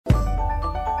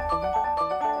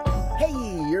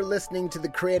listening to the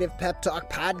Creative Pep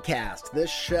Talk podcast. This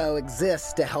show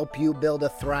exists to help you build a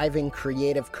thriving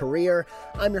creative career.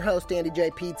 I'm your host, Andy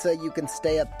J. Pizza. You can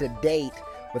stay up to date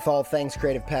with all things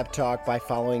Creative Pep Talk by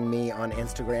following me on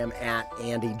Instagram at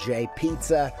Andy J.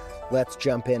 Pizza. Let's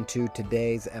jump into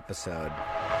today's episode.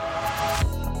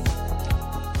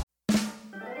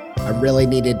 I really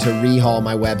needed to rehaul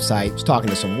my website. I was talking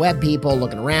to some web people,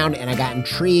 looking around, and I got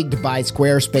intrigued by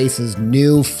Squarespace's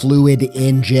new Fluid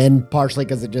engine, partially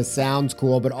because it just sounds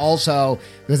cool, but also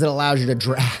because it allows you to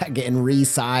drag and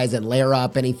resize and layer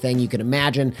up anything you can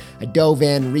imagine. I dove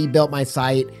in, rebuilt my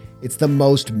site. It's the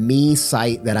most me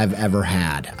site that I've ever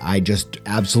had. I just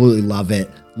absolutely love it.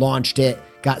 Launched it.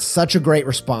 Got such a great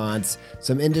response.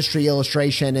 Some industry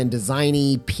illustration and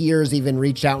designy peers even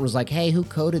reached out and was like, hey, who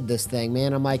coded this thing,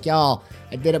 man? I'm like, y'all,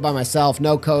 I did it by myself.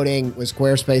 No coding with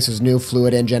Squarespace's new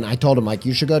Fluid engine. I told him, like,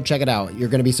 you should go check it out. You're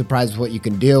going to be surprised with what you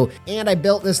can do. And I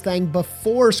built this thing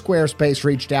before Squarespace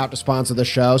reached out to sponsor the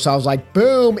show. So I was like,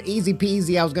 boom, easy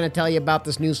peasy. I was going to tell you about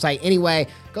this new site anyway.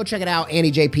 Go check it out,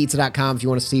 andyjpizza.com, if you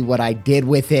want to see what I did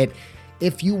with it.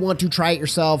 If you want to try it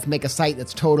yourself, make a site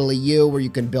that's totally you, where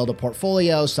you can build a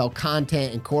portfolio, sell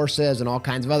content and courses and all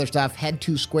kinds of other stuff, head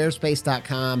to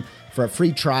squarespace.com for a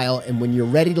free trial. And when you're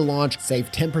ready to launch,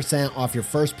 save 10% off your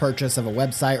first purchase of a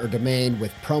website or domain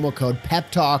with promo code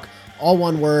PEPTALK, all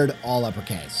one word, all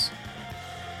uppercase.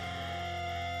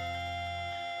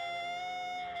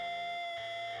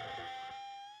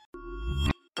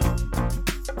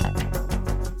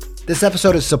 This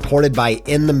episode is supported by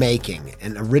In the Making,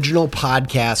 an original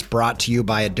podcast brought to you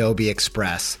by Adobe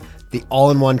Express, the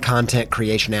all-in-one content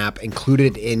creation app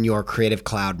included in your Creative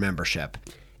Cloud membership.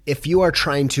 If you are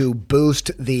trying to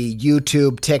boost the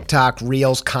YouTube, TikTok,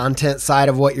 Reels content side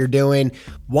of what you're doing,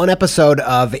 one episode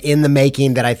of In the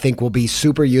Making that I think will be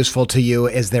super useful to you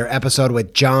is their episode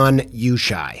with John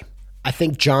Ushai. I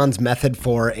think John's method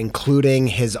for including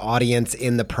his audience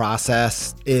in the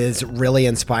process is really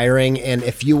inspiring. And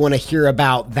if you want to hear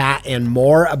about that and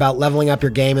more about leveling up your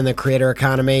game in the creator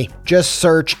economy, just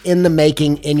search In the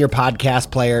Making in your podcast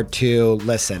player to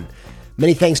listen.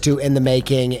 Many thanks to In the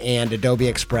Making and Adobe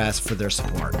Express for their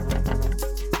support.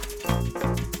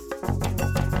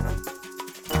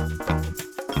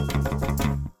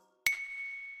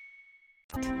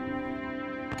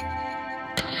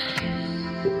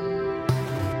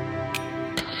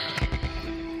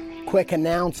 Quick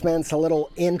announcements, a little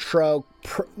intro,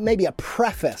 maybe a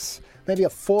preface, maybe a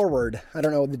forward. I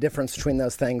don't know the difference between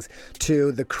those things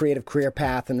to the creative career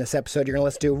path in this episode you're going to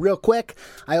listen to. Real quick,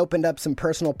 I opened up some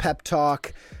personal pep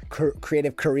talk,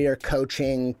 creative career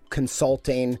coaching,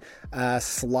 consulting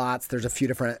slots. There's a few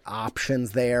different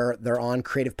options there. They're on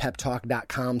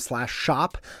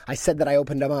creativepeptalk.com/shop. I said that I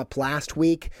opened them up last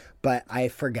week, but I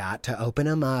forgot to open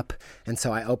them up. And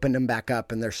so I opened them back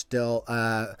up, and there's still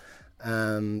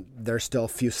a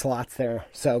few slots there,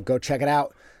 so go check it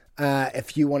out.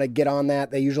 If you want to get on that,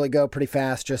 they usually go pretty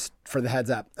fast, just for the heads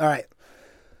up. All right.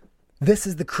 This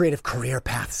is the Creative Career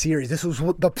Path series. This was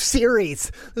the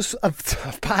series of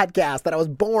podcast that I was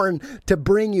born to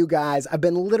bring you guys. I've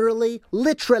been literally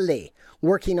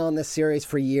working on this series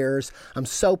for years. I'm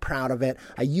so proud of it.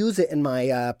 I use it in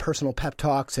my personal pep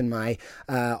talks and my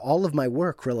all of my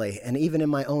work, really. And even in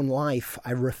my own life,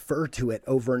 I refer to it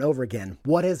over and over again.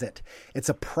 What is it? It's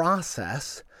a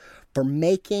process for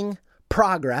making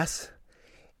progress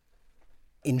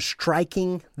in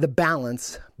striking the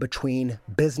balance between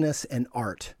business and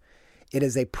art. It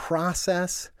is a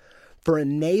process for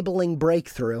enabling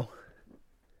breakthrough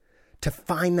to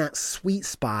find that sweet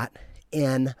spot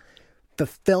in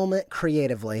fulfillment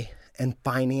creatively and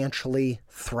financially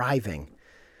thriving.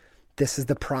 This is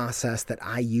the process that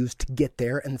I use to get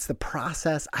there, and it's the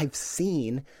process I've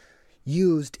seen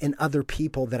used in other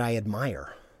people that I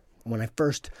admire. When I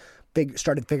first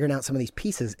started figuring out some of these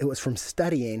pieces, it was from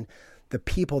studying the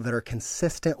people that are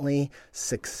consistently,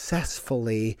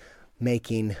 successfully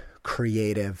making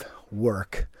creative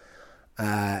work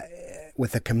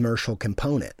with a commercial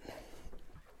component.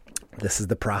 This is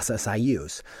the process I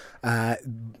use.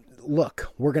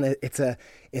 Look, it's a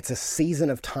season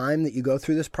of time that you go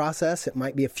through this process. It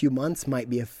might be a few months, might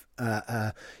be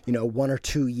 1 or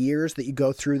 2 years that you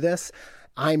go through this.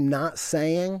 I'm not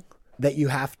saying that you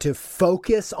have to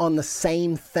focus on the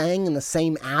same thing and the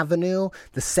same avenue,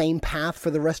 the same path for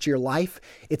the rest of your life.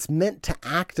 It's meant to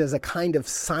act as a kind of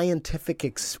scientific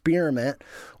experiment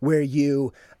where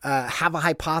you have a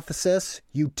hypothesis,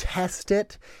 you test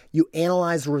it, you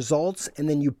analyze results, and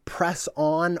then you press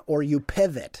on or you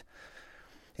pivot.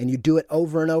 And you do it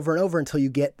over and over and over until you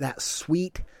get that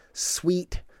sweet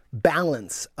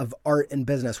balance of art and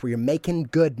business where you're making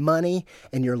good money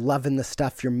and you're loving the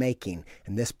stuff you're making.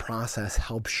 And this process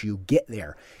helps you get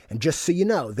there. And just so you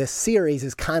know, this series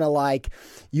is kind of like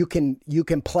you can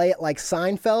play it like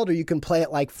Seinfeld or you can play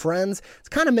it like Friends. It's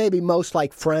kind of maybe most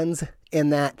like Friends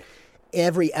in that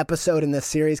every episode in this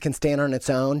series can stand on its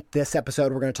own. This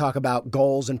episode, we're going to talk about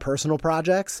goals and personal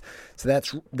projects. So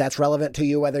that's relevant to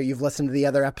you whether you've listened to the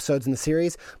other episodes in the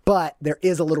series. But there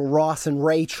is a little Ross and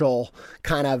Rachel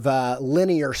kind of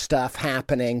linear stuff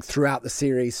happening throughout the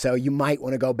series. So you might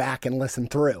want to go back and listen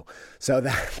through. So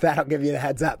that'll give you the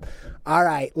heads up. All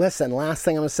right, listen, last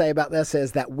thing I'm going to say about this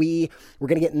is that we're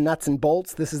going to get nuts and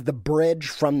bolts. This is the bridge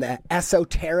from the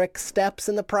esoteric steps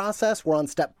in the process. We're on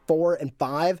step 4 and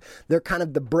 5. They're kind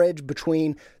of the bridge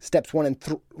between steps 1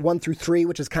 through 3,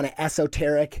 which is kind of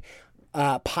esoteric,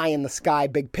 pie in the sky,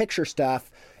 big picture stuff,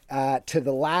 to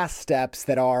the last steps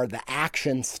that are the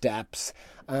action steps.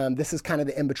 This is kind of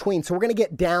the in-between. So we're going to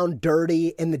get down dirty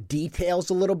in the details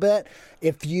a little bit.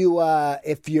 If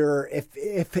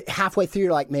halfway through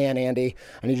you're like, man, Andy,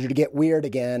 I need you to get weird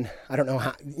again. I don't know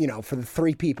how, for the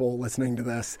 3 people listening to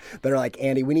this that are like,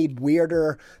 Andy, we need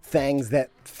weirder things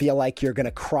that feel like you're going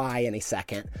to cry any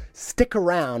second. Stick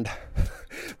around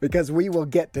because we will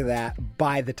get to that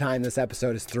by the time this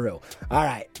episode is through. All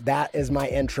right, that is my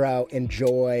intro.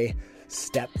 Enjoy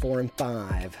step 4 and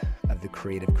 5 of the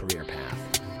Creative Career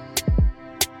Path.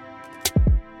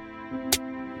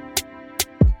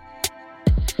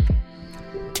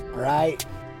 All right,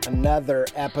 another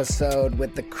episode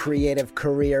with the Creative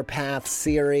Career Path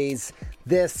series.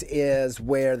 This is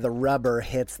where the rubber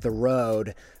hits the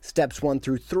road. Steps 1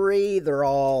 through 3,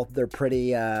 they're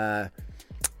pretty,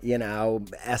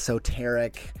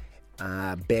 esoteric,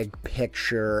 big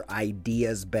picture,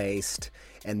 ideas based.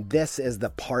 And this is the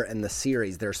part in the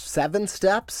series. There's 7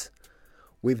 steps.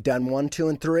 We've done 1, 2,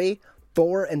 and 3.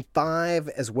 4 and 5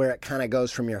 is where it kind of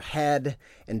goes from your head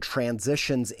and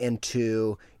transitions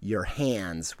into your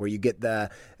hands, where you get it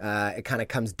kind of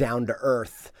comes down to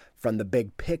earth from the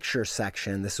big picture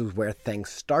section. This is where things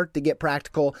start to get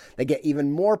practical. They get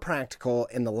even more practical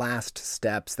in the last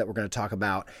steps that we're going to talk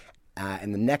about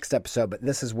in the next episode. But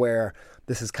this is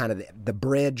kind of the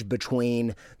bridge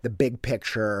between the big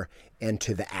picture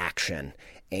into the action.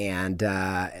 And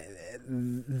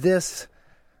this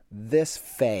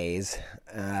phase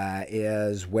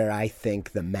is where I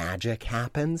think the magic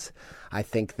happens. I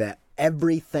think that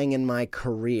everything in my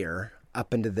career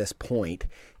up into this point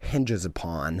hinges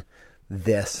upon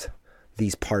these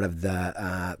parts of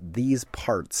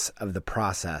the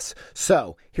process.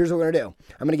 So here's what we're gonna do.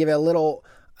 I'm gonna give you a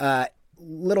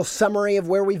little summary of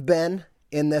where we've been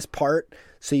in this part,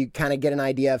 so you kind of get an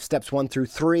idea of steps 1 through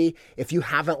 3. If you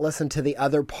haven't listened to the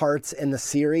other parts in the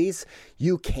series,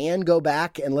 you can go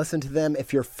back and listen to them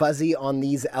if you're fuzzy on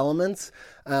these elements,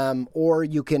 or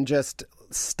you can just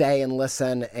stay and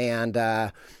listen and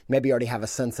maybe already have a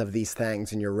sense of these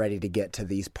things and you're ready to get to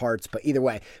these parts. But either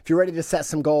way, if you're ready to set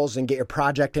some goals and get your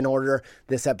project in order,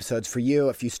 this episode's for you.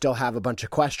 If you still have a bunch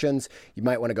of questions, you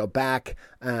might want to go back,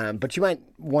 but you might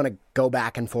want to go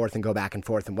back and forth and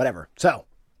whatever. So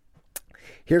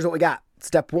here's what we got.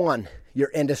 Step 1,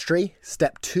 your industry.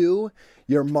 Step 2,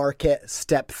 your market.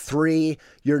 Step 3,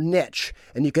 your niche.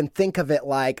 And you can think of it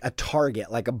like a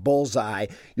target, like a bullseye.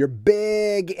 Your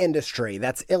big industry,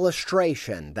 that's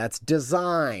illustration, that's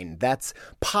design, that's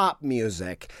pop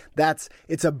music.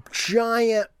 It's a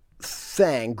giant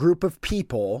thing, group of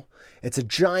people. It's a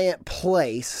giant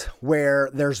place where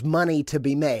there's money to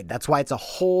be made. That's why it's a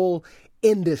whole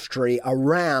industry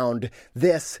around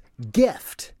this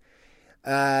gift.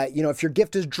 If your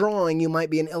gift is drawing, you might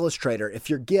be an illustrator. If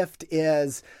your gift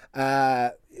is,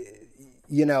 writing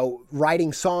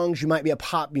songs, you might be a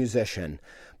pop musician.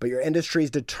 But your industry is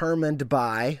determined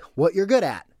by what you're good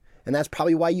at. And that's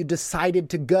probably why you decided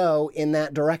to go in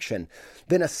that direction.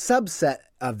 Then a subset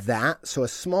of that, so a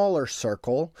smaller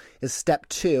circle, is step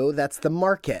 2. That's the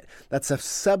market. That's a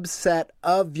subset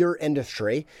of your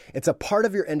industry. It's a part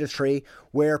of your industry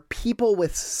where people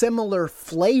with similar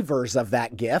flavors of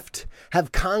that gift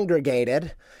have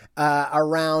congregated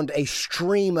around a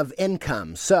stream of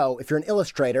income. So if you're an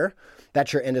illustrator,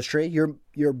 that's your industry. Your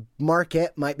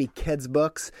market might be kids'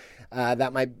 books.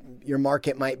 Your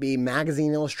market might be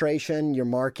magazine illustration. Your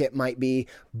market might be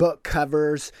book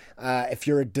covers. If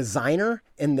you're a designer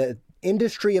in the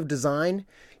industry of design,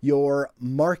 your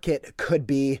market could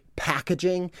be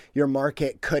packaging. Your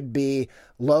market could be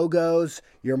logos.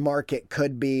 Your market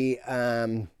could be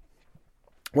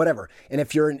whatever. And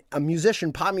if you're a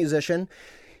musician, pop musician,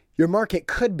 your market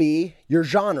could be your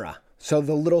genre. So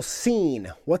the little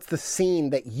scene, what's the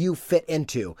scene that you fit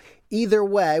into? either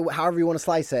way, however you want to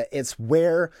slice it, it's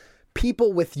where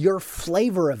people with your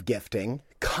flavor of gifting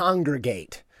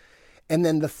congregate. And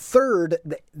then the third,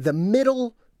 the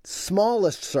middle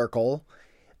smallest circle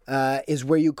is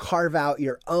where you carve out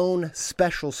your own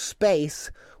special space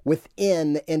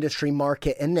within the industry,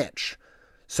 market, and niche.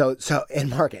 So in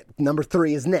market, number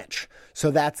 3 is niche.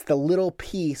 So that's the little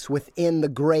piece within the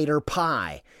greater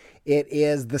pie. It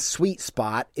is the sweet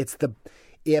spot.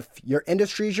 If your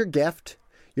industry is your gift,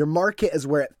 your market is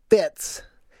where it fits,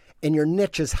 and your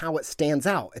niche is how it stands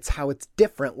out. It's how it's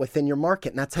different within your market.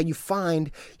 And that's how you find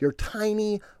your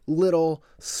tiny little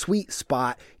sweet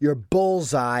spot, your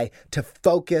bullseye to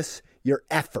focus your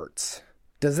efforts.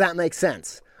 Does that make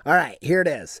sense? All right, here it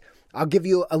is. I'll give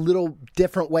you a little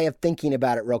different way of thinking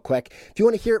about it real quick. If you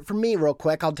want to hear it from me real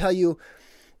quick, I'll tell you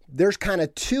there's kind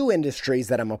of 2 industries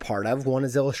that I'm a part of. One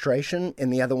is illustration,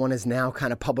 and the other one is now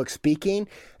kind of public speaking.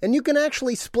 And you can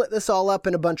actually split this all up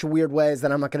in a bunch of weird ways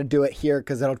that I'm not going to do it here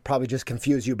because that'll probably just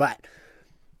confuse you. But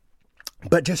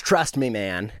just trust me,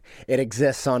 man, it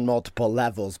exists on multiple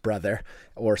levels, brother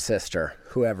or sister,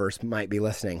 whoever might be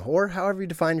listening, or however you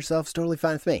define yourself is totally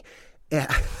fine with me.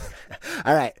 Yeah.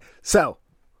 All right. So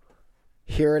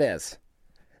here it is.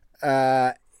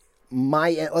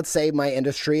 Let's say my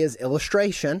industry is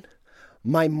illustration.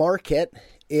 My market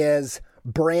is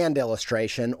brand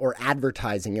illustration or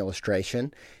advertising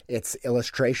illustration. It's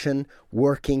illustration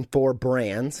working for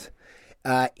brands.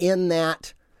 In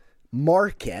that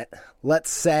market, let's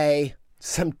say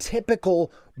some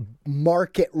typical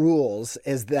market rules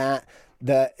is that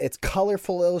it's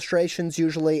colorful illustrations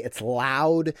usually, it's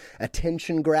loud,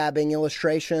 attention-grabbing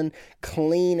illustration,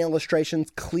 clean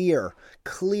illustrations, clear,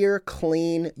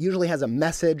 clean, usually has a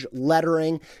message,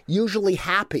 lettering, usually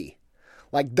happy.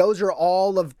 Like those are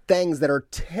all of things that are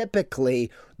typically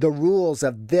the rules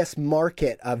of this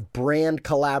market of brand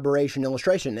collaboration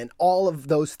illustration. And all of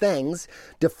those things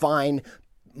define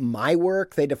my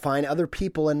work, they define other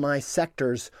people in my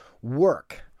sector's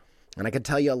work. And I could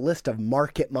tell you a list of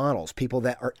market models, people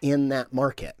that are in that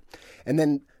market. And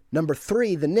then number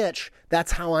 3, the niche,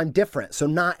 that's how I'm different. So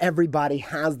not everybody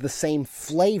has the same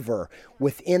flavor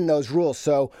within those rules.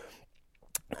 So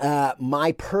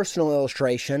my personal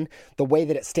illustration, the way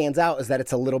that it stands out is that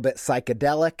it's a little bit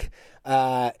psychedelic.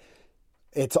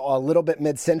 It's a little bit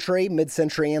mid-century and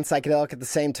psychedelic at the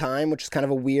same time, which is kind of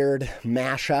a weird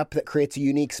mashup that creates a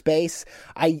unique space.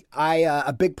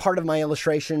 A big part of my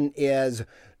illustration is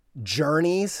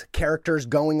journeys, characters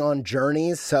going on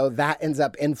journeys. So that ends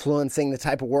up influencing the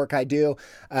type of work I do.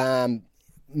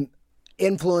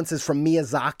 Influences from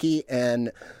Miyazaki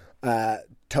and Tove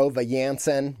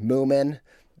Jansson, Moomin.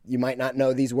 You might not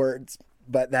know these words,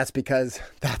 but that's because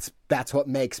that's what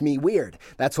makes me weird.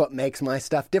 That's what makes my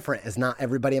stuff different, is not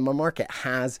everybody in my market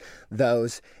has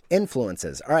those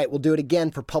influences. All right, we'll do it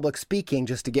again for public speaking,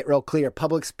 just to get real clear.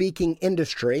 Public speaking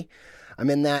industry, I'm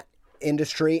in that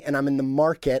industry, and I'm in the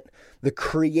market, the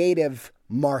creative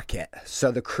market.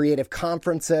 So the creative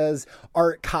conferences,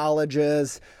 art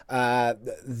colleges,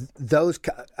 those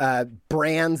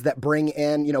brands that bring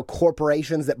in,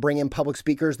 corporations that bring in public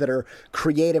speakers that are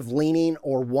creative leaning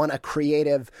or want a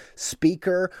creative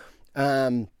speaker.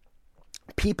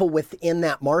 People within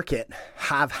that market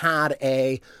have had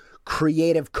a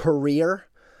creative career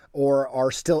or are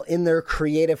still in their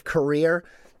creative career.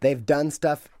 They've done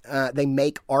stuff, they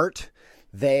make art.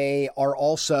 They are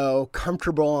also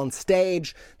comfortable on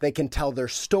stage. They can tell their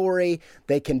story.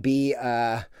 They can be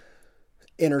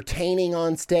entertaining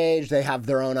on stage. They have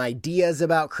their own ideas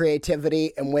about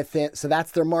creativity and with it. So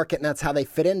that's their market, and that's how they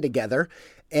fit in together.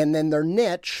 And then their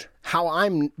niche, how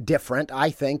I'm different, I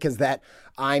think, is that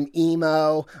I'm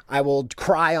emo. I will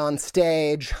cry on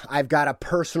stage. I've got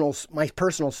my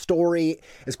personal story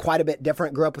is quite a bit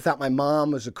different. Grew up without my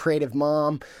mom, was a creative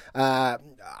mom.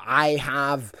 I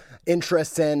have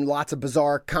interests in lots of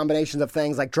bizarre combinations of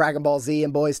things like Dragon Ball Z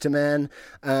and Boys to Men.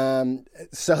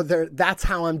 That's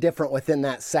how I'm different within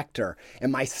that sector.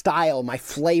 And my style, my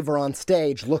flavor on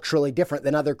stage looks really different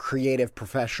than other creative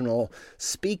professional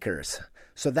speakers.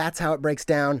 So that's how it breaks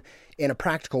down in a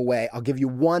practical way. I'll give you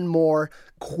one more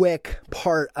quick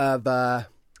part of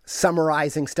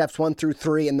summarizing steps 1 through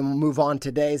 3, and then we'll move on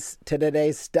to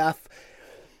today's stuff.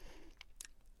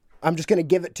 I'm just going to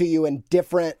give it to you in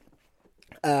different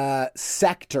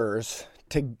sectors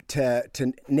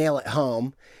to nail it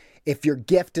home. If your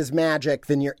gift is magic,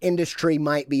 then your industry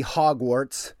might be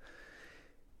Hogwarts.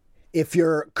 If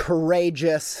you're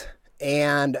courageous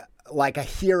and like a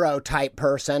hero type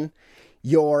person,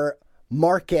 your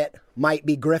market might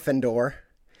be Gryffindor.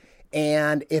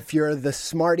 And if you're the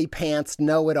smarty pants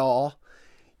know-it-all,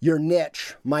 your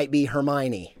niche might be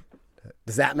Hermione.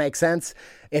 Does that make sense?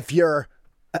 If your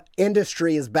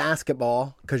industry is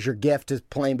basketball, because your gift is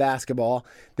playing basketball,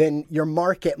 then your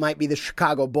market might be the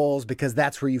Chicago Bulls because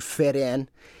that's where you fit in.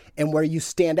 And where you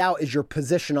stand out is your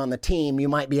position on the team. You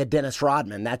might be a Dennis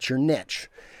Rodman. That's your niche.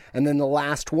 And then the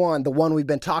last one, the one we've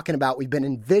been talking about, we've been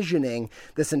envisioning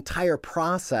this entire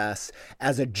process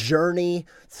as a journey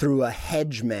through a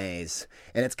hedge maze.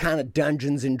 And it's kind of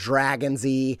Dungeons and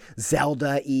Dragons-y,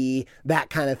 Zelda-y, that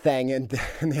kind of thing. And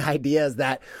the idea is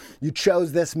that you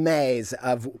chose this maze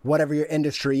of whatever your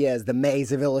industry is, the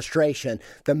maze of illustration,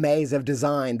 the maze of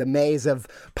design, the maze of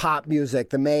pop music,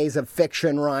 the maze of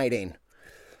fiction writing.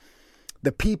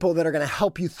 The people that are going to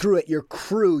help you through it, your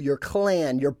crew, your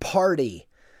clan, your party.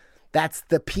 That's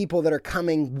the people that are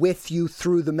coming with you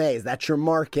through the maze. That's your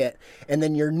market. And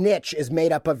then your niche is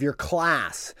made up of your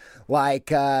class. Like,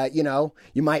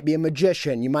 you might be a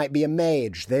magician. You might be a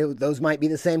mage. Those might be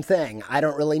the same thing. I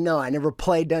don't really know. I never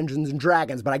played Dungeons and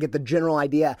Dragons, but I get the general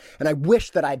idea. And I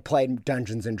wish that I'd played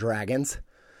Dungeons and Dragons.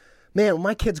 Man, when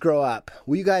my kids grow up,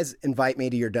 will you guys invite me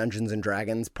to your Dungeons and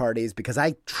Dragons parties? Because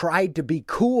I tried to be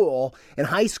cool in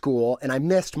high school, and I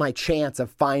missed my chance of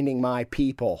finding my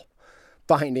people.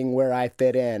 Finding where I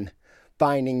fit in,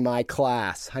 finding my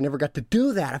class. I never got to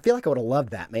do that. I feel like I would have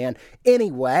loved that, man.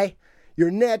 Anyway, your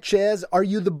niche is, are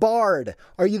you the bard?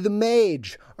 Are you the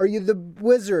mage? Are you the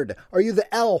wizard? Are you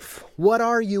the elf? What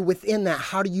are you within that?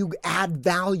 How do you add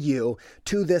value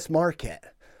to this market?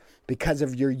 Because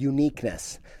of your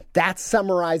uniqueness. That's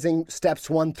summarizing steps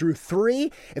 1 through 3.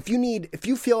 If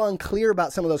you feel unclear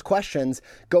about some of those questions,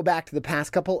 go back to the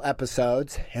past couple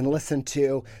episodes and listen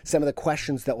to some of the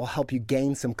questions that will help you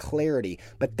gain some clarity.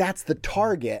 But that's the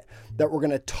target that we're going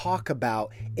to talk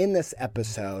about in this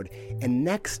episode. And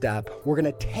next up, we're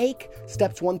going to take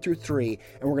steps 1 through 3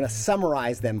 and we're going to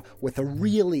summarize them with a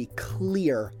really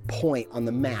clear point on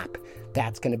the map.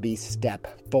 That's going to be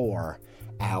step 4,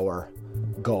 our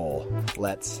goal.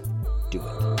 Let's do it.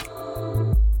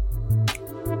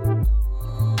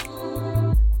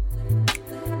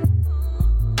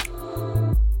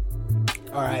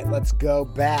 All right, let's go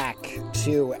back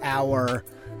to our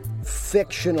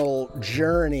fictional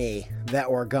journey that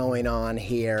we're going on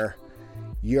here.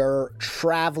 You're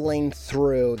traveling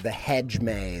through the hedge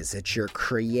maze. It's your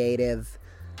creative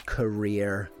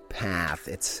career path.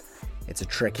 It's a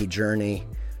tricky journey.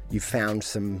 You found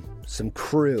some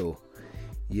crew.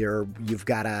 You've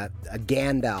got a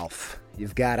Gandalf.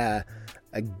 You've got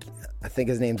I think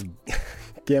his name's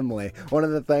Gimli. One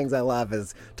of the things I love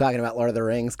is talking about Lord of the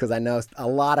Rings, because I know a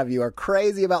lot of you are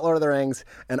crazy about Lord of the Rings,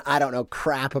 and I don't know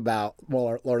crap about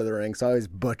Lord of the Rings, so I always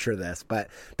butcher this. But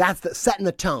that's setting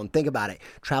the tone. Think about it.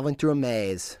 Traveling through a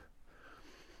maze.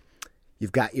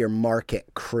 You've got your market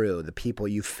crew, the people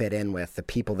you fit in with, the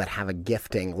people that have a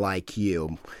gifting like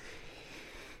you.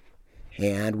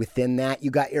 And within that,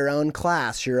 you got your own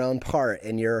class, your own part,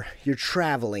 and you're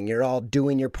traveling. You're all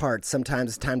doing your part.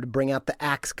 Sometimes it's time to bring out the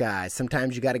axe guy.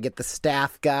 Sometimes you got to get the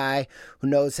staff guy who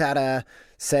knows how to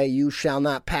say, "You shall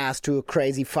not pass," to a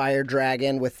crazy fire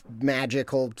dragon with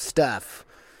magical stuff.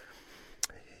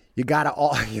 You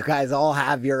guys all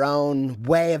have your own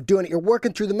way of doing it. You're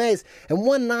working through the maze, and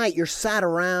one night you're sat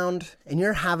around and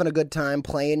you're having a good time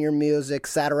playing your music,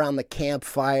 sat around the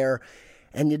campfire.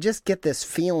 And you just get this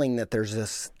feeling that there's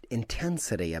this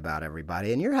intensity about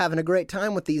everybody. And you're having a great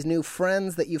time with these new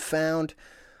friends that you found.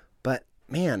 But,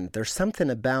 man, there's something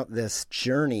about this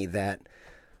journey that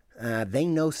they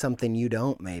know something you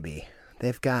don't, maybe.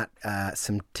 They've got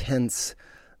some tense,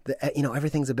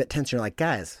 everything's a bit tense. You're like,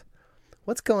 guys,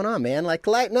 what's going on, man? Like,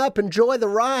 lighten up, enjoy the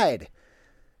ride.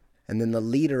 And then the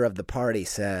leader of the party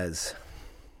says,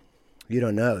 "You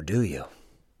don't know, do you?"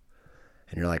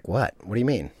 And you're like, what? What do you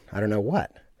mean? I don't know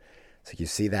what. So you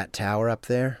see that tower up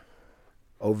there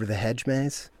over the hedge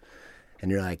maze? And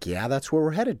you're like, yeah, that's where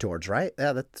we're headed towards, right?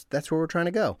 Yeah, that's where we're trying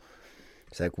to go.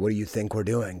 It's like, what do you think we're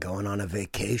doing? Going on a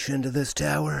vacation to this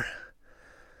tower?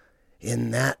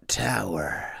 In that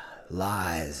tower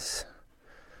lies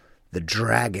the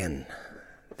dragon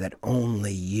that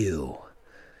only you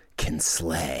can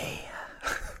slay.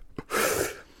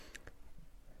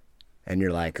 And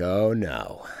you're like, oh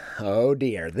no. Oh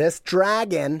dear, this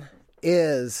dragon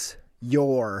is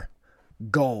your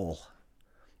goal.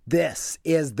 This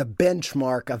is the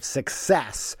benchmark of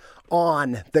success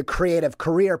on the creative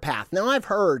career path. Now, I've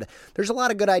heard there's a lot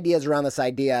of good ideas around this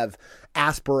idea of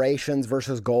aspirations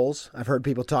versus goals. I've heard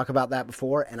people talk about that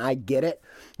before, and I get it.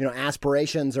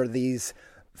 Aspirations are these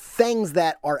things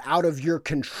that are out of your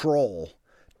control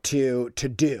to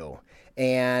do,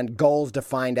 and goals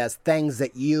defined as things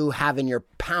that you have in your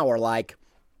power, like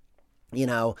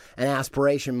An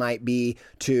aspiration might be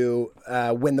to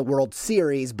win the World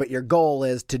Series, but your goal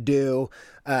is to do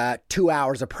 2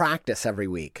 hours of practice every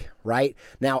week, right?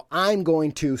 Now, I'm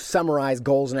going to summarize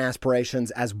goals and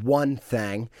aspirations as one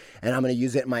thing, and I'm going to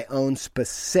use it in my own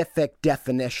specific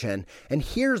definition. And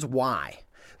here's why.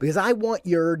 Because I want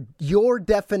your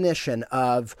definition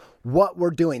of what we're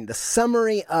doing, the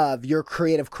summary of your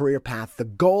creative career path, the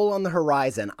goal on the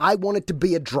horizon. I want it to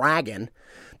be a dragon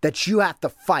that you have to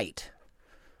fight.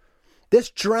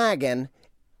 This dragon,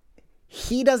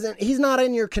 he's not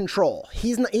in your control.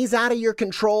 He's out of your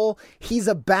control. He's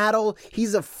a battle.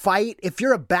 He's a fight. If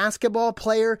you're a basketball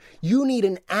player, you need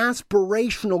an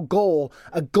aspirational goal,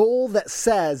 a goal that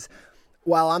says,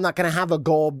 well, I'm not going to have a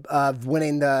goal of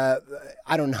winning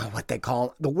I don't know what they call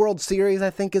it, the World Series,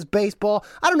 I think is baseball.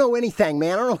 I don't know anything,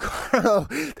 man. I don't know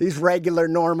these regular,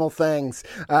 normal things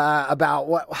about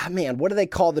what do they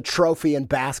call the trophy in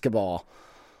basketball?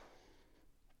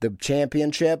 The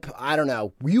championship? I don't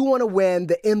know. You want to win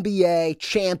the NBA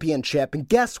championship. And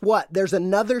guess what? There's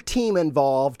another team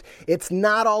involved. It's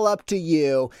not all up to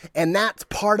you. And that's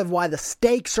part of why the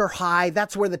stakes are high.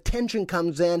 That's where the tension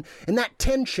comes in. And that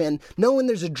tension, knowing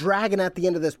there's a dragon at the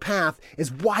end of this path,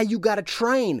 is why you got to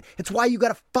train. It's why you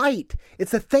got to fight. It's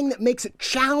the thing that makes it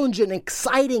challenging and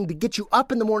exciting to get you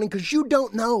up in the morning because you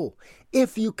don't know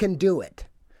if you can do it.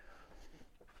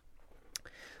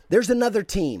 There's another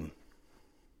team.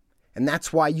 And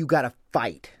that's why you got to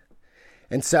fight.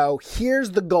 And so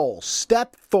here's the goal.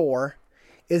 Step 4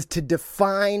 is to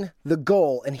define the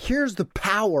goal. And here's the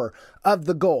power of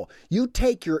the goal. You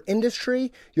take your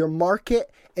industry, your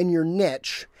market, and your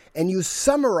niche, and you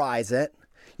summarize it.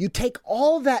 You take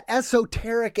all that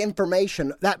esoteric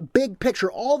information, that big picture,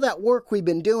 all that work we've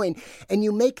been doing, and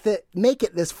you make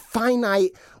it this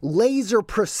finite laser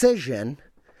precision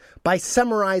by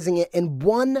summarizing it in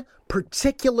one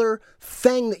particular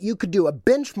thing that you could do, a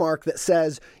benchmark that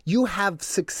says you have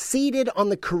succeeded on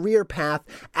the career path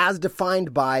as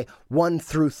defined by 1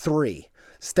 through 3.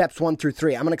 Steps 1 through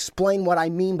 3. I'm going to explain what I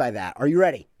mean by that. Are you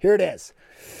ready? Here it is.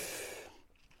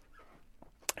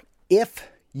 If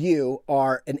you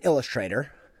are an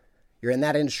illustrator, you're in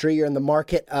that industry, you're in the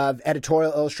market of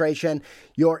editorial illustration,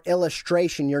 your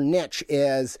illustration, your niche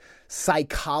is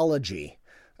psychology,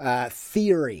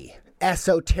 theory,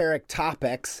 esoteric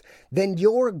topics, then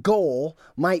your goal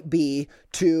might be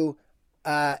to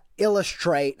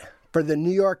illustrate for the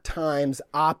New York Times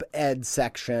op-ed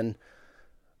section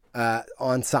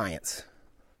on science.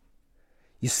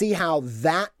 You see how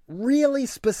that really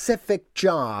specific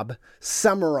job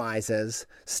summarizes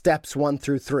steps 1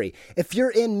 through 3. If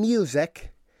you're in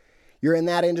music, you're in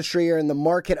that industry, you're in the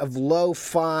market of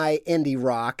lo-fi indie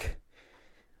rock,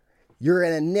 you're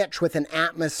in a niche with an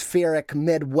atmospheric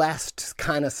Midwest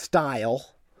kind of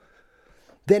style,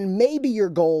 then maybe your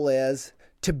goal is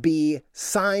to be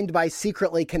signed by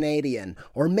Secretly Canadian,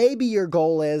 or maybe your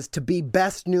goal is to be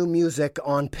best new music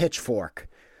on Pitchfork.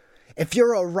 If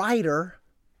you're a writer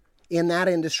in that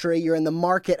industry, you're in the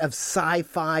market of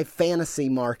sci-fi fantasy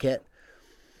market,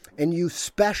 and you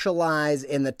specialize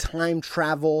in the time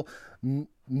travel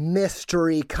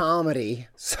mystery comedy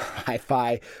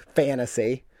sci-fi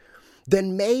fantasy,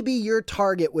 then maybe your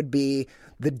target would be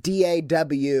the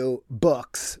DAW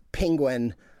Books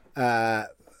Penguin, what's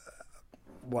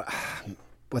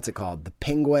it called? The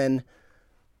Penguin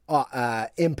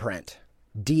imprint,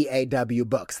 DAW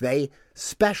Books. They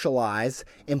specialize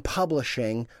in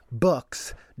publishing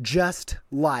books just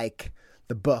like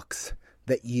the books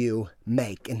that you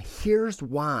make. And here's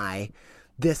why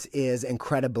this is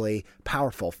incredibly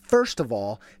powerful. First of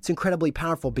all, it's incredibly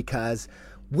powerful because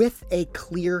with a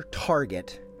clear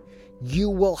target, you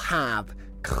will have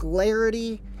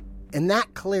clarity, and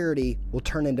that clarity will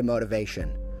turn into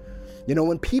motivation. You know,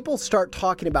 when people start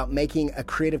talking about making a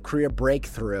creative career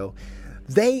breakthrough,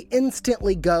 they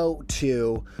instantly go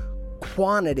to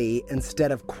quantity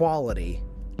instead of quality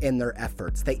in their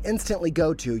efforts. They instantly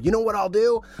go to, you know what I'll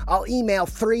do? I'll email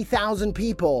 3,000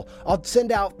 people. I'll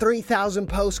send out 3,000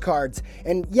 postcards.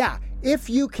 And yeah, if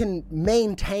you can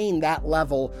maintain that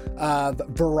level of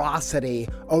veracity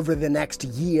over the next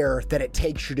year that it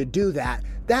takes you to do that,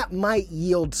 that might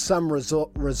yield some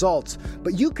results.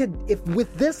 But you could, if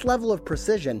with this level of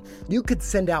precision, you could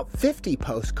send out 50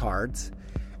 postcards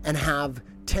and have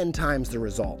 10 times the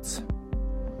results.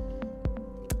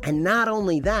 And not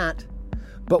only that,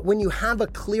 but when you have a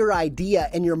clear idea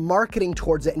and you're marketing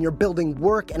towards it and you're building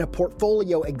work and a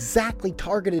portfolio exactly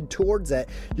targeted towards it,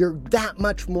 you're that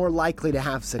much more likely to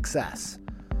have success.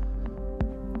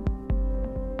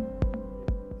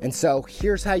 And so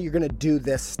here's how you're going to do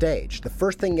this stage. The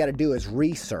first thing you got to do is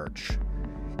research.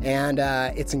 And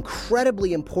it's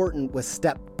incredibly important with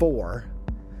step 4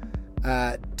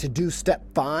 to do step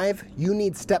 5. You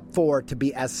need step 4 to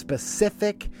be as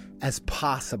specific as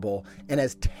possible and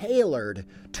as tailored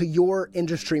to your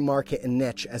industry, market, and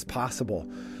niche as possible.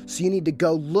 So you need to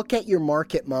go look at your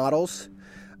market models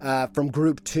from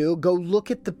group 2. Go look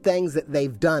at the things that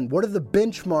they've done. What are the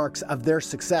benchmarks of their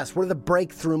success? What are the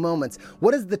breakthrough moments?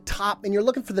 What is the top? And you're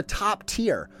looking for the top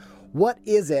tier. What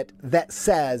is it that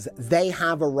says they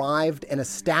have arrived and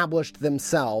established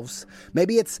themselves?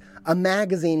 Maybe it's a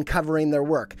magazine covering their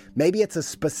work. Maybe it's a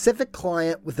specific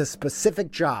client with a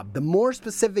specific job. The more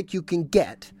specific you can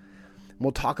get, and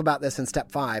we'll talk about this in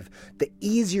step 5, the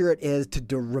easier it is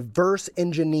to reverse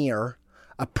engineer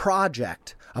a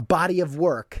project, a body of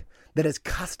work that is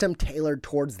custom tailored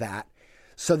towards that,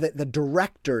 so that the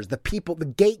directors, the people, the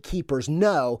gatekeepers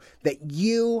know that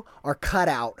you are cut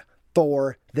out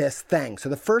for this thing. So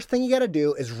the first thing you got to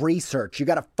do is research. You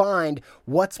got to find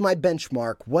what's my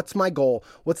benchmark, what's my goal,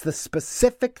 what's the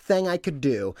specific thing I could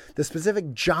do, the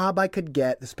specific job I could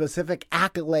get, the specific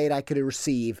accolade I could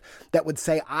receive that would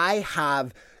say I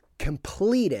have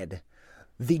completed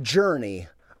the journey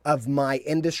of my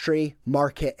industry,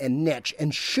 market, and niche,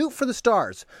 and shoot for the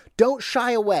stars. Don't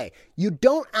shy away. You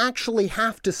don't actually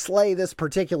have to slay this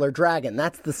particular dragon.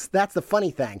 That's the funny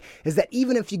thing, is that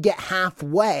even if you get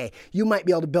halfway, you might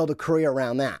be able to build a career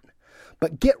around that.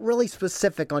 But get really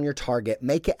specific on your target,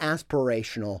 make it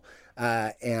aspirational,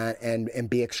 and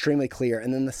be extremely clear.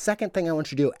 And then the second thing I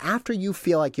want you to do, after you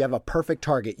feel like you have a perfect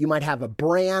target, you might have a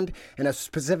brand and a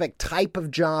specific type of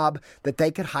job that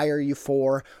they could hire you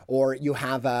for, or you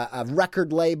have a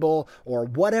record label, or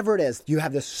whatever it is. You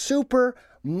have this super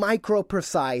micro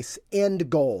precise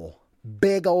end goal,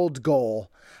 big old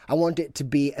goal. I want it to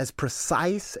be as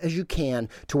precise as you can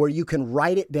to where you can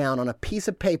write it down on a piece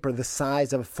of paper the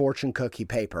size of a fortune cookie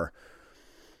paper,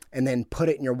 and then put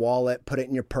it in your wallet, put it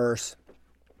in your purse,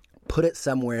 put it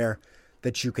somewhere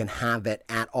that you can have it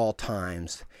at all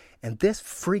times. And this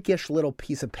freakish little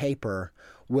piece of paper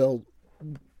will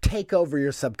take over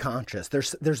your subconscious.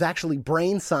 There's actually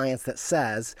brain science that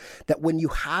says that when you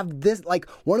have this, like,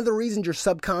 one of the reasons your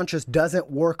subconscious doesn't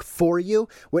work for you,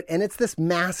 and it's this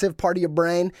massive part of your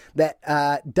brain that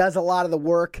does a lot of the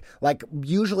work, like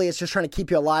usually it's just trying to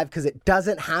keep you alive because it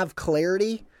doesn't have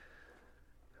clarity.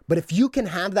 But if you can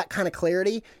have that kind of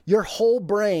clarity, your whole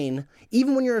brain,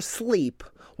 even when you're asleep,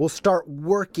 will start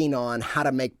working on how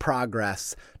to make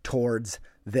progress towards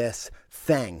this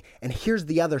thing. And here's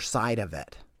the other side of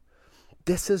it.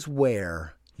 This is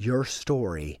where your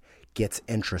story gets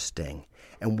interesting.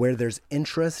 And where there's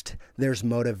interest, there's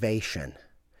motivation.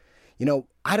 You know,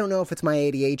 I don't know if it's my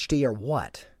ADHD or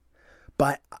what,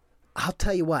 but I'll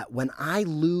tell you what, when I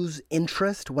lose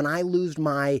interest, when I lose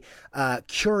my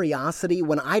curiosity,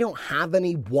 when I don't have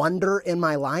any wonder in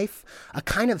my life, a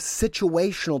kind of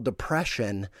situational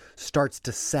depression starts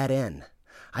to set in.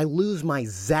 I lose my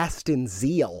zest and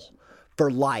zeal for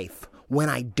life when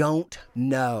I don't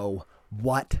know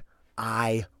what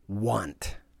I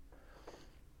want.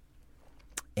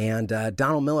 And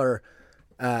Donald Miller,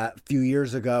 a few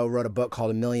years ago, wrote a book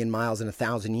called A Million Miles in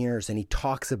 1,000 Years, and he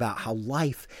talks about how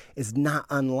life is not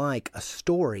unlike a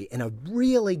story, and a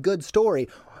really good story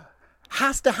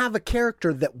has to have a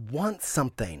character that wants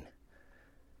something.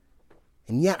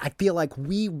 And yet I feel like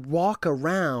we walk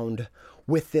around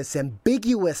with this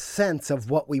ambiguous sense of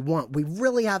what we want. We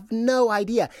really have no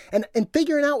idea. And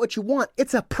figuring out what you want,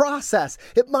 it's a process.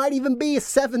 It might even be a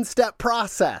 7-step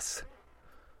process.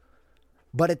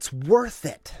 But it's worth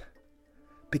it.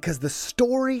 Because the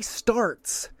story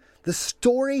starts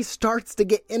to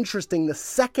get interesting the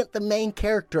second the main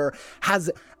character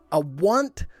has a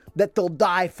want that they'll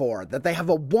die for, that they have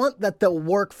a want that they'll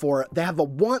work for, they have a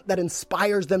want that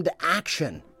inspires them to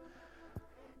action.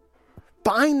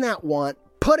 Find that want,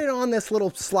 put it on this little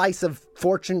slice of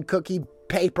fortune cookie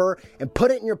paper, and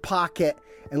put it in your pocket,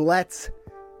 and let's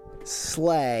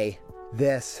slay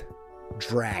this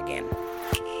dragon.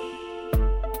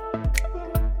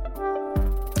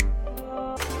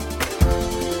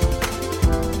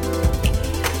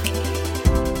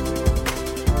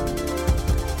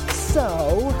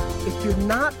 So, if you're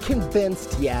not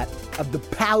convinced yet of the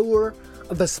power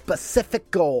of a specific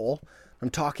goal, I'm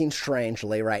talking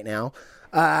strangely right now,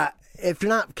 if you're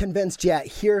not convinced yet,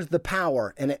 here's the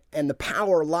power, and the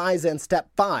power lies in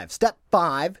step 5. Step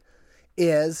 5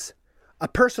 is a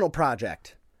personal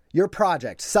project, your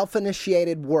project,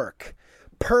 self-initiated work,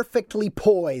 perfectly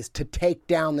poised to take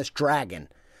down this dragon.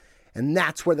 And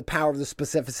that's where the power of the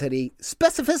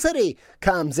specificity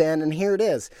comes in. And here it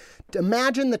is.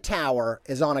 Imagine the tower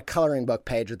is on a coloring book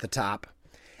page at the top.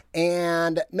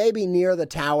 and maybe near the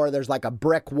tower there's like a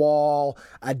brick wall,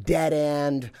 a dead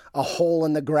end, a hole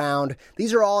in the ground.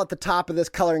 These are all at the top of this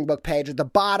coloring book page. At the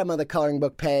bottom of the coloring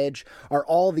book page are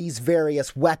all these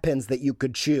various weapons that you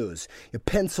could choose. Your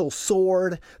pencil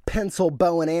sword, pencil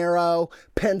bow and arrow,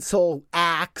 pencil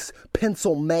axe,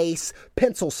 pencil mace,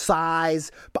 pencil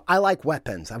size. But I like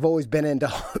weapons. I've always been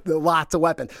into lots of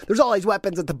weapons. There's all these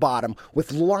weapons at the bottom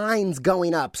with lines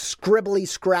going up, scribbly,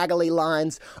 scraggly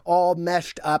lines all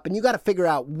meshed up. And you got to figure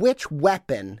out which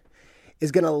weapon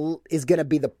is gonna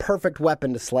be the perfect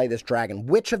weapon to slay this dragon.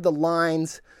 Which of the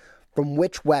lines from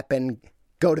which weapon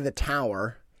go to the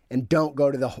tower and don't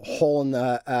go to the hole in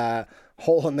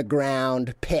the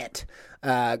ground pit,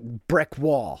 brick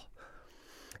wall.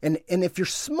 And if you're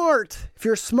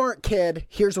a smart kid,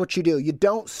 here's what you do. You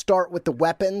don't start with the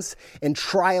weapons and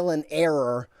trial and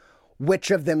error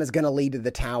which of them is going to lead to the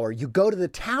tower. You go to the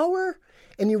tower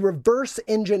and you reverse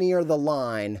engineer the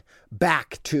line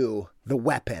back to the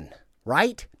weapon,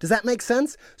 right? Does that make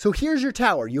sense? So here's your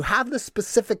tower. You have the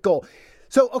specific goal.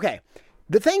 So, okay,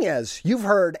 the thing is, you've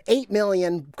heard 8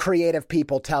 million creative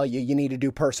people tell you need to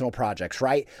do personal projects,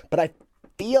 right? But I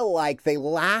feel like they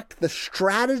lack the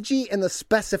strategy and the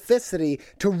specificity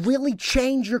to really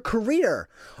change your career.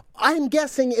 I'm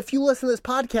guessing if you listen to this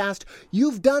podcast,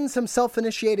 you've done some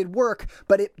self-initiated work,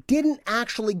 but it didn't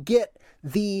actually get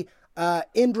the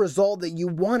end result that you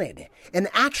wanted. And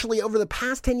actually, over the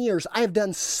past 10 years, I have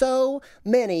done so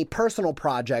many personal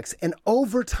projects, and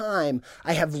over time,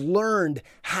 I have learned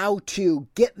how to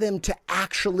get them to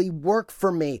actually work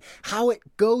for me. How it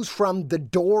goes from the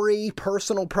Dory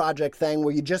personal project thing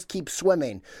where you just keep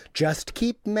swimming, just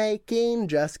keep making,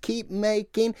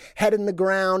 head in the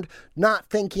ground, not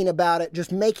thinking about it,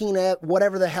 just making it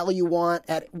whatever the hell you want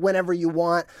at whenever you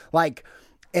want,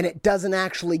 and it doesn't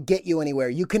actually get you anywhere.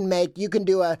 You can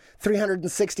do a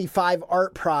 365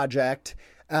 art project,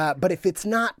 but if it's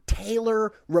not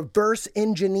reverse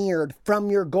engineered from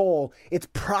your goal, it's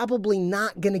probably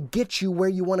not going to get you where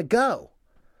you want to go.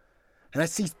 And I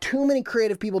see too many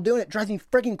creative people doing it. It drives me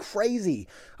freaking crazy.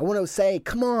 I want to say,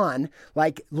 come on,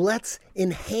 let's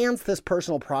enhance this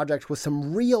personal project with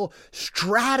some real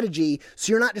strategy so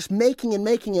you're not just making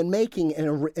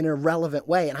in a relevant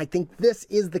way. And I think this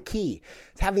is the key.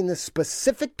 It's having this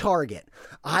specific target.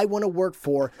 I want to work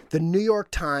for the New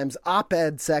York Times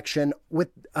op-ed section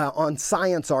on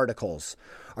science articles.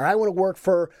 Or I want to work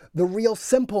for the Real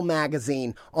Simple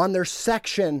magazine on their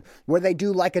section where they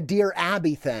do like a Dear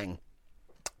Abby thing.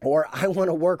 Or I want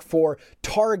to work for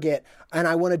Target and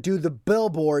I want to do the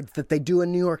billboards that they do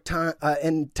in New York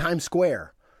in Times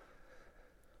Square.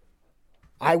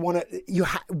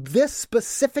 This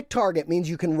specific target means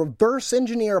you can reverse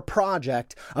engineer a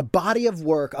project, a body of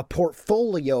work, a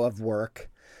portfolio of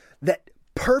work that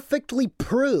perfectly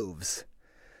proves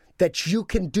that you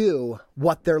can do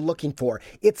what they're looking for.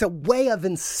 It's a way of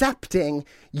incepting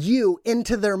you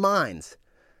into their minds.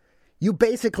 You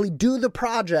basically do the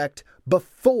project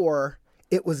before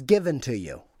it was given to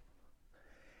you.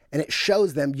 And it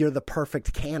shows them you're the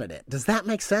perfect candidate. Does that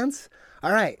make sense?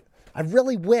 All right. I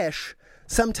really wish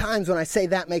sometimes when I say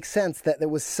that makes sense that there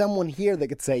was someone here that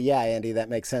could say, yeah, Andy, that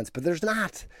makes sense. But there's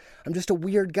not. I'm just a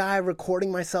weird guy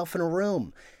recording myself in a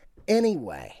room.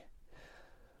 Anyway,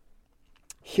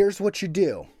 here's what you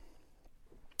do.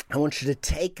 I want you to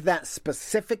take that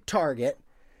specific target.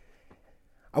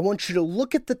 I want you to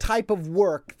look at the type of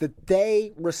work that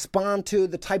they respond to,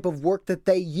 the type of work that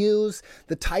they use,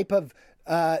 the type of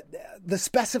the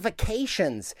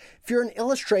specifications. If you're an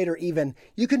illustrator even,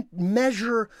 you can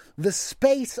measure the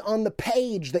space on the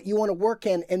page that you want to work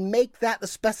in and make that the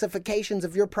specifications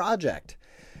of your project.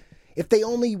 If they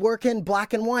only work in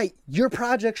black and white, your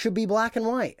project should be black and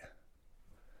white.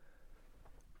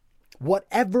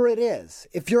 Whatever it is,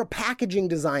 if you're a packaging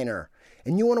designer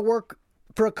and you want to work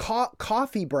for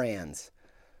coffee brands,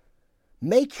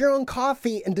 make your own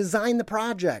coffee and design the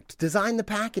project, design the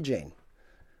packaging.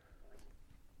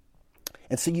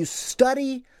 And so you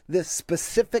study this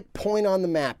specific point on the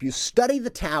map, you study the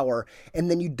tower,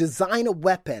 and then you design a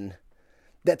weapon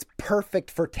that's perfect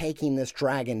for taking this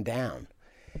dragon down.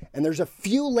 And there's a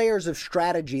few layers of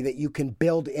strategy that you can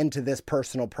build into this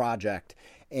personal project.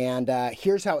 And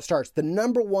here's how it starts. The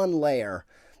number one layer,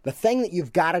 the thing that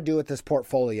you've got to do with this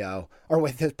portfolio or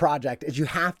with this project is you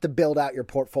have to build out your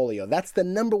portfolio. That's the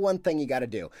number one thing you got to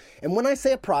do. And when I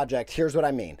say a project, here's what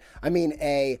I mean. I mean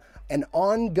an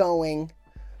ongoing,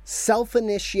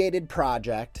 self-initiated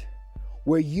project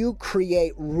where you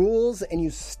create rules and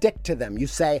you stick to them. You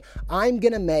say, I'm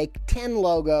going to make 10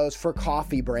 logos for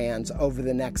coffee brands over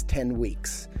the next 10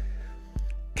 weeks.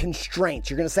 constraints.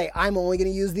 You're going to say, I'm only going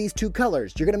to use these 2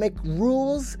 colors. You're going to make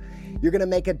rules. You're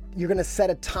going to set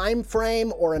a time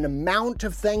frame or an amount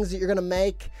of things that you're going to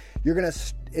make.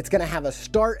 It's going to have a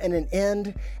start and an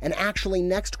end. And actually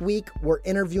next week, we're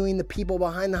interviewing the people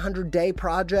behind the 100-day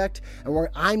project. And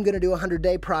I'm going to do a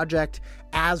 100-day project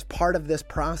as part of this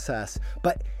process.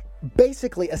 But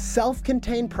basically a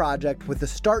self-contained project with a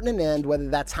start and an end, whether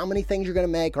that's how many things you're going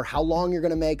to make or how long you're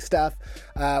going to make stuff,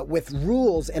 with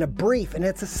rules and a brief. And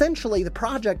it's essentially, the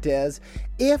project is,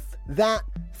 if that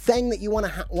thing that you want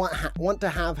to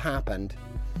have happened,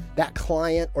 that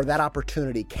client or that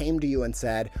opportunity came to you and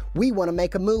said, we want to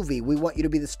make a movie, we want you to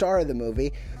be the star of the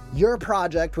movie, your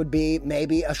project would be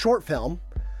maybe a short film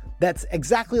that's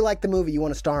exactly like the movie you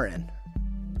want to star in,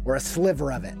 or a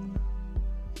sliver of it.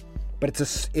 But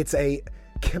it's a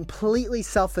completely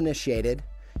self-initiated.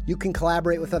 You can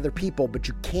collaborate with other people, but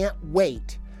you can't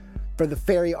wait for the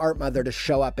fairy art mother to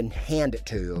show up and hand it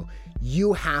to you.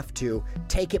 You have to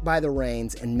take it by the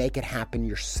reins and make it happen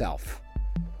yourself.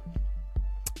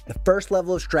 The first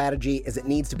level of strategy is it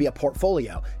needs to be a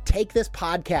portfolio. Take this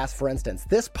podcast, for instance.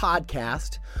 This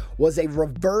podcast was a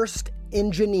reversed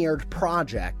engineered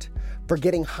project for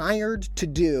getting hired to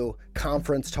do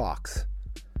conference talks.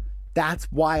 That's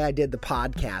why I did the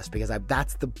podcast, because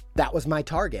that was my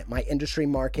target. My industry,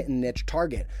 market, and niche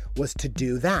target was to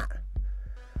do that.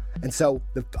 And so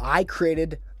I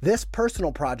created this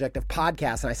personal project of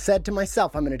podcasts, and I said to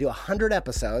myself, I'm going to do 100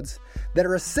 episodes that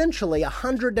are essentially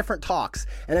 100 different talks.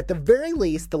 And at the very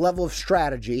least, the level of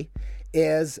strategy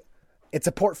is it's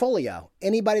a portfolio.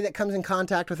 Anybody that comes in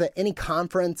contact with it, any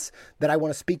conference that I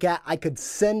want to speak at, I could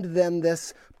send them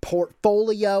this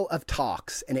portfolio of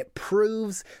talks, and it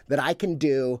proves that I can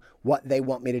do what they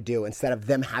want me to do instead of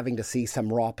them having to see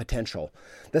some raw potential.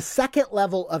 The second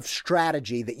level of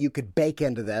strategy that you could bake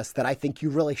into this, that I think you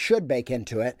really should bake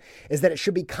into it, is that it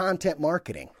should be content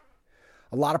marketing.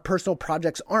 A lot of personal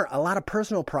projects aren't. A lot of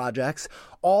personal projects,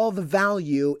 all the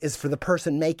value is for the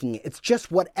person making it. It's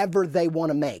just whatever they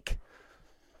want to make.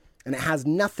 And it has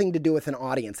nothing to do with an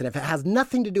audience. And if it has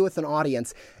nothing to do with an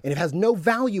audience, and it has no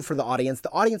value for the audience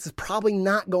is probably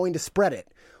not going to spread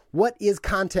it. What is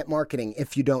content marketing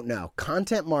if you don't know?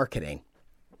 Content marketing,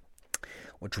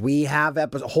 which we have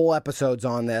whole episodes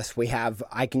on this.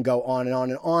 I can go on and on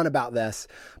and on about this.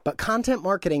 But content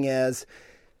marketing is,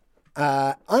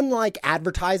 unlike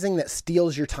advertising that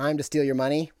steals your time to steal your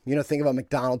money. Think of a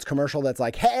McDonald's commercial that's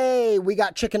like, hey, we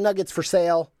got chicken nuggets for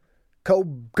sale. Go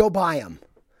buy them.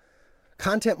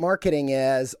 Content marketing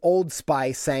is Old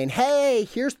Spice saying, hey,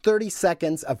 here's 30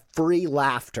 seconds of free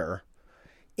laughter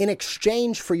in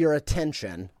exchange for your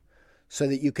attention so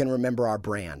that you can remember our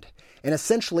brand. And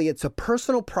essentially, it's a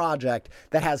personal project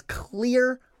that has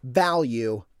clear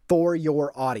value for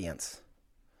your audience.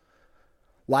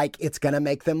 Like, it's going to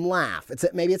make them laugh.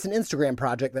 Maybe it's an Instagram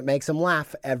project that makes them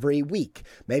laugh every week.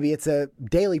 Maybe it's a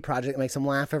daily project that makes them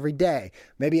laugh every day.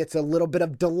 Maybe it's a little bit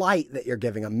of delight that you're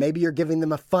giving them. Maybe you're giving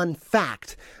them a fun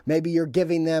fact. Maybe you're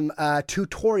giving them a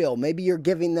tutorial. Maybe you're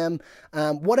giving them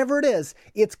whatever it is.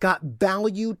 It's got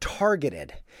value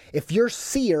targeted. If you're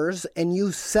Sears and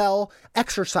you sell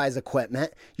exercise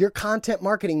equipment, your content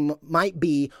marketing might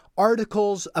be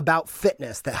articles about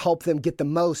fitness that help them get the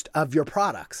most of your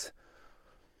products.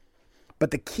 But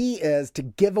the key is to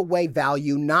give away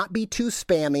value, not be too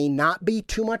spammy, not be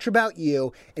too much about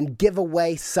you, and give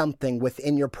away something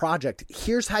within your project.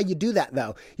 Here's how you do that,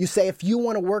 though. You say, if you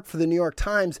want to work for the New York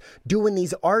Times doing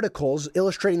these articles,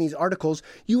 illustrating these articles,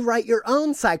 you write your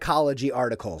own psychology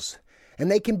articles.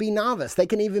 And they can be novice. They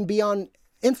can even be on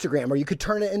Instagram, or you could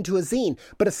turn it into a zine.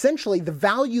 But essentially, the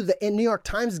value that New York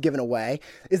Times is giving away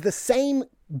is the same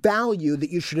value that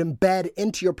you should embed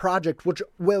into your project, which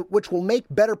will make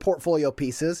better portfolio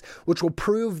pieces, which will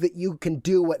prove that you can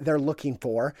do what they're looking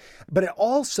for, but it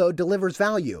also delivers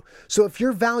value. So if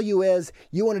your value is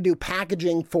you want to do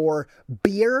packaging for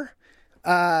beer,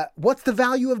 what's the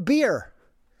value of beer?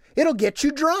 It'll get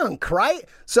you drunk, right?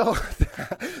 So,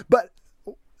 but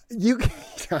you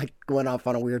I went off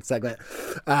on a weird segment,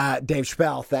 Dave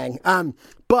Chappelle thing.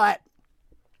 But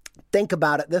think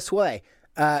about it this way.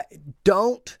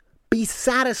 Don't be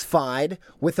satisfied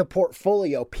with a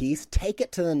portfolio piece. Take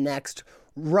it to the next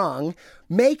rung.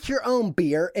 Make your own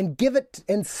beer and give it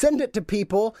and send it to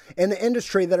people in the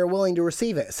industry that are willing to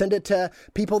receive it. Send it to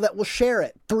people that will share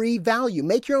it. Free value.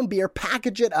 Make your own beer,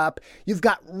 package it up. You've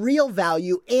got real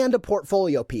value and a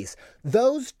portfolio piece.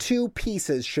 Those two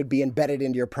pieces should be embedded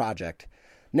into your project.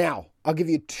 Now, I'll give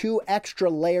you 2 extra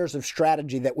layers of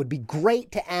strategy that would be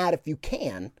great to add if you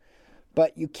can,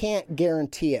 but you can't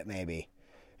guarantee it maybe.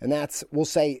 And that's, we'll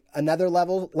say another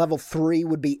level 3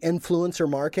 would be influencer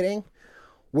marketing.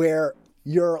 where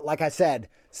you're, like I said,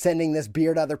 sending this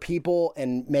beer to other people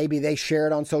and maybe they share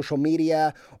it on social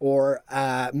media, or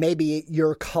maybe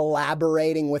you're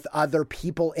collaborating with other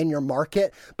people in your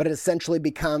market, but it essentially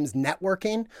becomes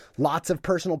networking. Lots of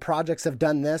personal projects have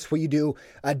done this, where you do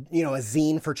a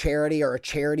zine for charity or a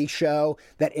charity show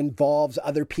that involves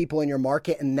other people in your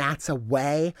market, and that's a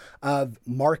way of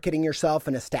marketing yourself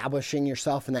and establishing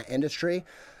yourself in that industry.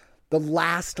 The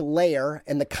last layer,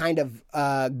 and the kind of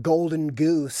golden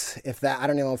goose, I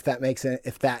don't know if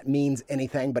that means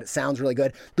anything, but it sounds really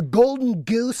good. The golden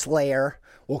goose layer,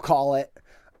 we'll call it,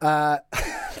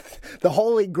 the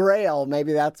holy grail,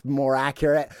 maybe that's more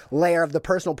accurate, layer of the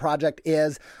personal project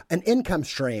is an income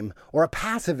stream, or a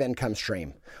passive income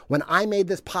stream. When I made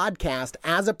this podcast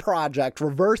as a project,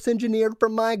 reverse engineered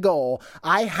from my goal,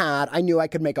 I knew I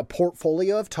could make a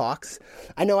portfolio of talks.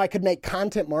 I know I could make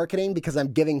content marketing because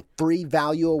I'm giving free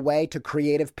value away to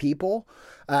creative people,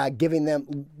 giving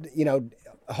them,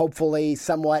 hopefully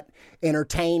somewhat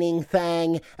entertaining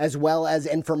thing, as well as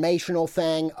informational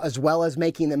thing, as well as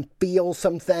making them feel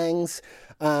some things.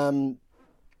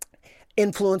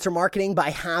 Influencer marketing by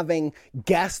having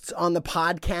guests on the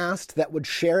podcast that would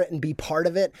share it and be part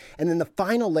of it. And then the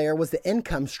final layer was the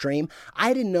income stream.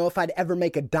 I didn't know if I'd ever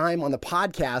make a dime on the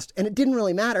podcast, and it didn't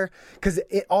really matter because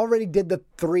it already did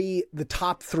the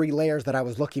top three layers that I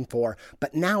was looking for.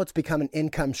 But now it's become an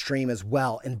income stream as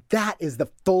well. And that is the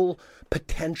full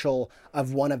potential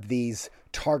of one of these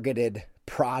targeted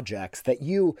projects, that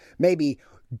you maybe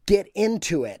get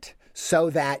into it so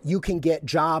that you can get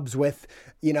jobs with,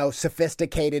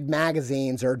 sophisticated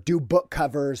magazines, or do book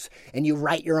covers, and you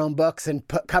write your own books and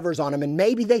put covers on them, and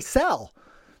maybe they sell.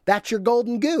 That's your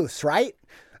golden goose, right?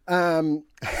 I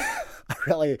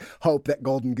really hope that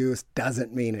golden goose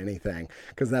doesn't mean anything,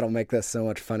 because that'll make this so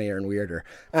much funnier and weirder.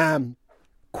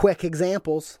 Quick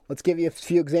examples. Let's give you a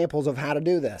few examples of how to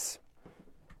do this.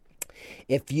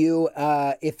 If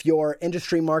your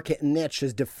industry market niche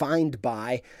is defined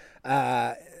by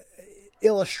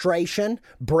illustration,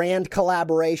 brand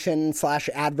collaboration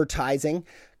 / advertising,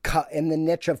 in the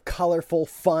niche of colorful,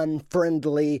 fun,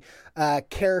 friendly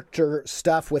character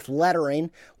stuff with lettering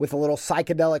with a little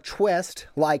psychedelic twist,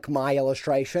 like my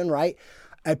illustration, right?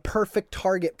 A perfect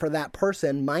target for that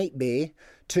person might be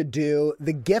to do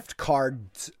the gift card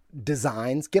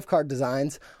designs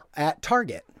at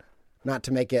Target. Not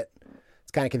to make it,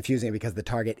 it's kind of confusing because the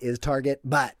Target is Target,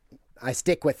 but I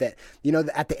stick with it.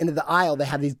 At the end of the aisle, they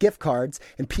have these gift cards,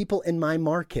 and people in my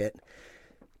market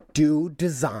do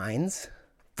designs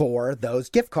for those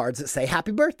gift cards that say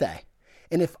happy birthday.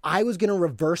 And if I was going to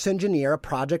reverse engineer a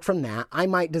project from that, I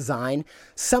might design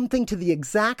something to the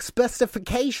exact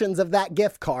specifications of that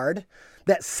gift card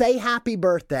that say happy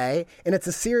birthday, and it's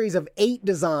a series of 8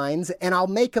 designs, and I'll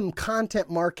make them content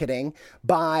marketing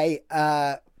by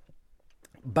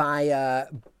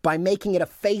making it a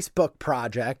Facebook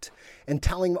project and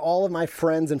telling all of my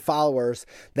friends and followers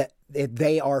that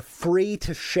they are free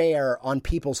to share on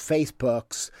people's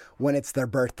Facebooks when it's their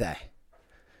birthday.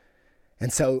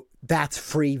 And so that's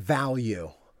free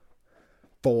value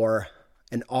for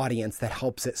an audience that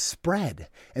helps it spread.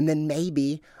 And then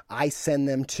maybe I send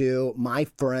them to my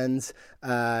friends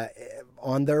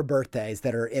on their birthdays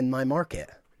that are in my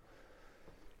market.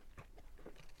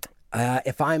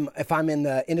 If I'm in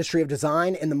the industry of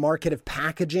design, in the market of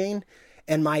packaging,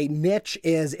 and my niche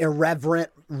is irreverent,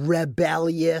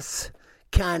 rebellious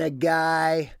kind of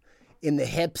guy in the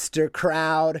hipster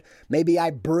crowd, maybe I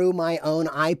brew my own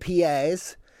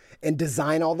IPAs and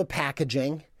design all the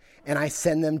packaging, and I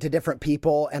send them to different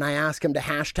people, and I ask them to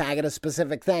hashtag it a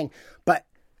specific thing. But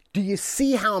do you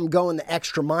see how I'm going the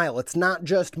extra mile? It's not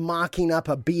just mocking up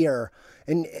a beer.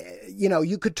 And,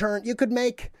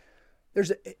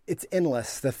 it's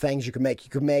endless, the things you can make. You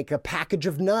could make a package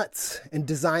of nuts and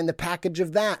design the package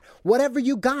of that. Whatever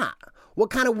you got. What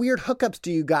kind of weird hookups do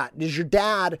you got? Does your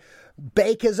dad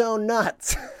bake his own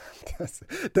nuts?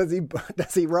 Does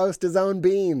he roast his own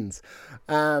beans?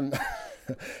 I'm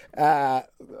a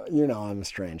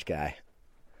strange guy.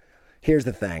 Here's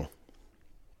the thing.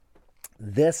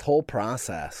 This whole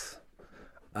process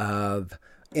of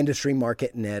industry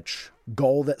market niche,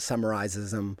 goal that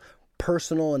summarizes them,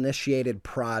 personal initiated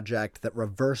project that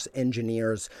reverse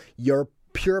engineers your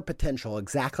pure potential,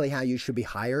 exactly how you should be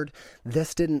hired.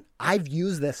 I've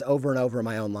used this over and over in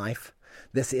my own life.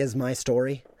 This is my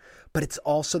story, but it's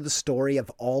also the story of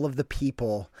all of the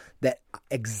people that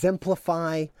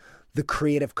exemplify the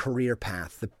creative career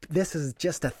path. This is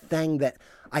just a thing that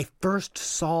I first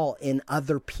saw in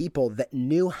other people that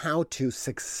knew how to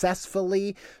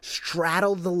successfully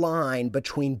straddle the line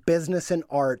between business and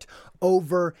art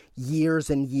over years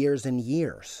and years and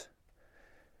years.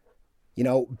 You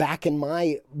know, back in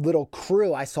my little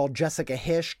crew, I saw Jessica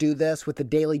Hish do this with the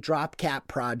Daily Drop Cap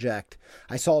project.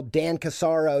 I saw Dan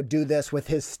Casaro do this with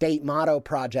his State Motto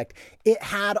project. It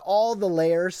had all the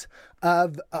layers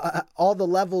of all the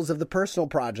levels of the personal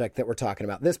project that we're talking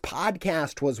about. This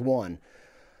podcast was one.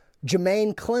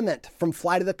 Jermaine Clement from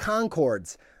Flight of the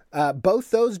Conchords.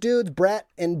 Both those dudes, Brett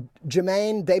and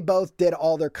Jermaine, they both did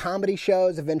all their comedy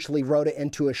shows, eventually wrote it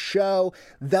into a show.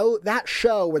 Though that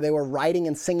show where they were writing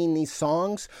and singing these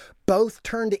songs, both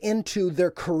turned into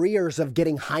their careers of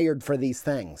getting hired for these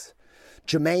things.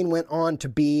 Jermaine went on to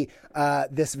be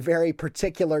this very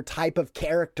particular type of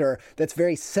character that's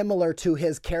very similar to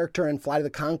his character in Flight of the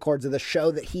Conchords, of the show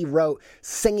that he wrote,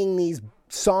 singing these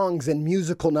songs and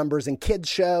musical numbers in kids'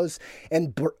 shows,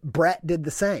 and Brett did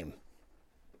the same.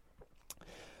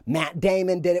 Matt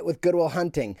Damon did it with Good Will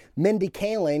Hunting. Mindy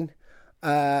Kaling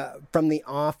from The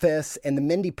Office and the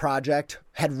Mindy Project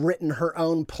had written her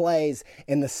own plays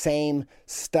in the same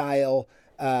style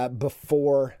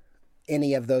before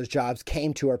any of those jobs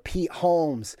came to her. Pete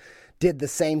Holmes did the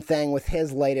same thing with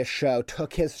his latest show,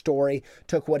 took his story,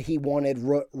 took what he wanted,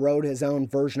 wrote his own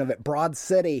version of it. Broad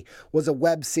City was a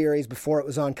web series before it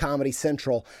was on Comedy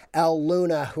Central. El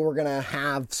Luna, who we're going to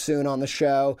have soon on the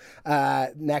show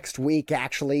next week,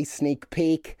 actually, sneak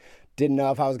peek. Didn't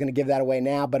know if I was going to give that away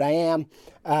now, but I am.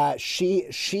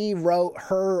 She wrote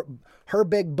her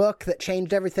big book that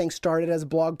changed everything, started as a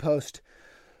blog post.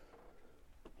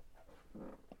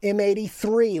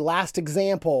 M83, last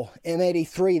example,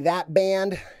 M83, that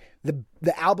band,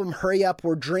 the album Hurry Up,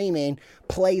 We're Dreaming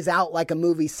plays out like a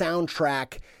movie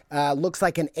soundtrack, looks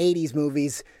like an 80s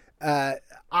movies,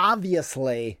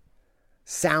 obviously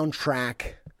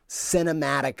soundtrack,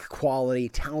 cinematic quality,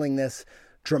 telling this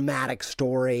dramatic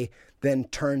story, then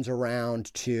turns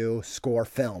around to score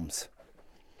films.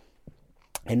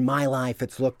 In my life,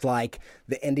 it's looked like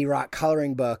the Indie Rock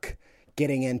Coloring Book,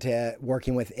 getting into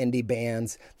working with indie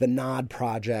bands, the Nod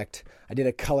Project. I did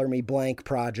a Color Me Blank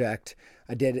project.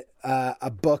 I did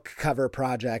a book cover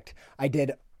project. I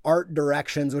did Art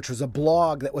Directions, which was a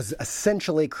blog that was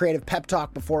essentially creative pep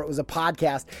talk before it was a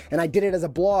podcast. And I did it as a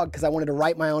blog because I wanted to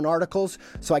write my own articles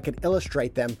so I could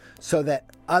illustrate them so that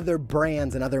other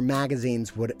brands and other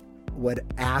magazines would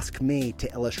ask me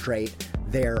to illustrate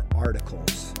their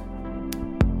articles.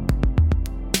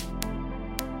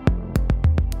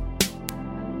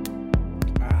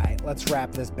 Let's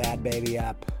wrap this bad baby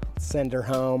up. Send her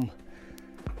home.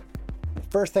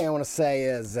 First thing I want to say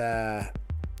is,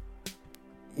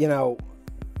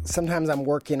 sometimes I'm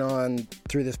working on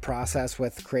through this process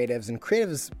with creatives, and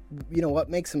creatives, what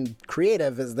makes them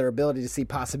creative is their ability to see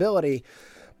possibility,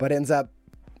 but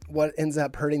what ends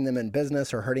up hurting them in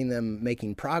business or hurting them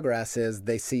making progress is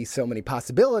they see so many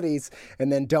possibilities and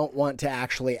then don't want to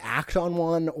actually act on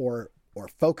one or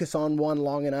focus on one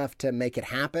long enough to make it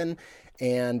happen.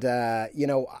 And,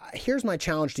 here's my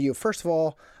challenge to you. First of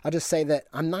all, I'll just say that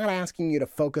I'm not asking you to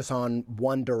focus on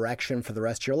one direction for the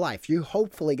rest of your life. You're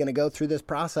hopefully going to go through this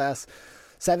process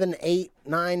 7, 8,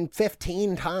 9,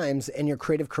 15 times in your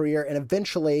creative career. And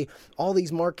eventually all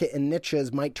these market and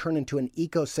niches might turn into an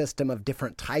ecosystem of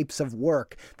different types of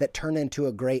work that turn into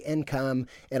a great income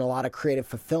and a lot of creative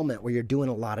fulfillment where you're doing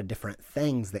a lot of different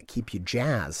things that keep you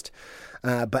jazzed.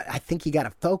 But I think you got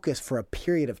to focus for a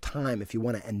period of time if you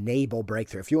want to enable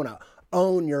breakthrough, if you want to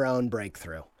own your own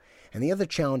breakthrough. And the other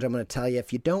challenge I'm going to tell you,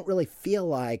 if you don't really feel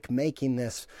like making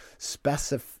this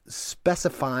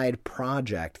specified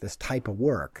project, this type of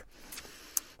work,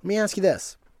 let me ask you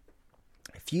this.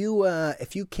 If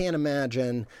you can't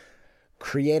imagine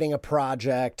creating a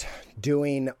project,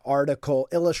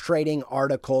 illustrating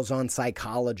articles on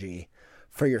psychology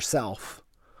for yourself,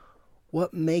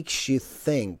 what makes you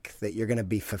think that you're going to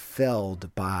be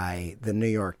fulfilled by the New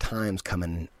York Times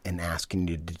coming and asking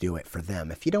you to do it for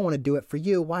them? If you don't want to do it for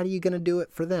you, why are you going to do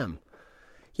it for them?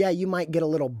 Yeah, you might get a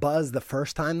little buzz the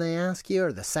first time they ask you,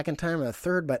 or the second time, or the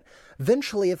third, but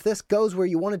eventually if this goes where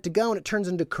you want it to go and it turns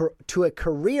into a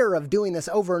career of doing this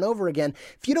over and over again,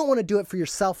 if you don't want to do it for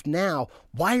yourself now,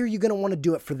 why are you going to want to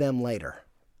do it for them later?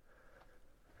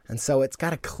 And so it's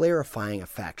got a clarifying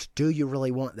effect. Do you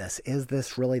really want this? Is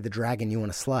this really the dragon you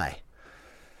want to slay?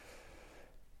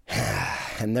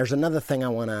 And there's another thing I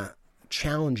want to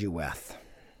challenge you with.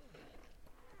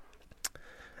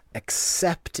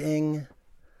 Accepting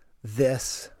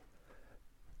this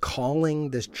calling,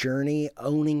 this journey,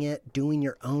 owning it, doing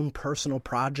your own personal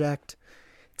project,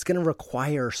 it's going to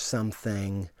require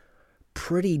something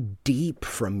pretty deep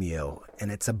from you, and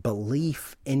it's a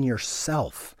belief in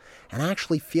yourself. And I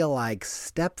actually feel like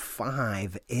step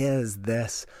 5 is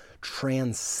this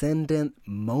transcendent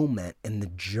moment in the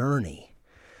journey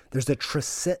There's a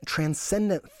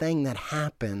transcendent thing that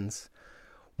happens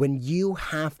when you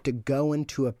have to go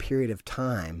into a period of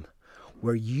time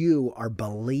where you are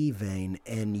believing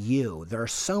in you. There are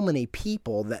so many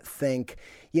people that think,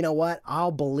 you know what,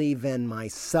 I'll believe in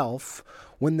myself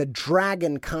when the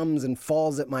dragon comes and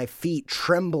falls at my feet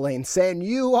trembling, saying,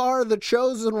 you are the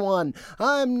chosen one,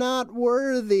 I'm not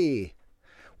worthy.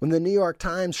 When the New York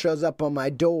Times shows up on my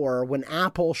door, when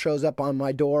Apple shows up on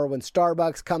my door, when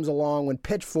Starbucks comes along, when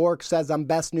Pitchfork says I'm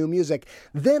best new music,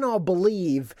 then I'll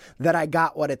believe that I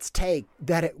got what it takes.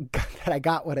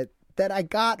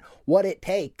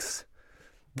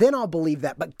 Then I'll believe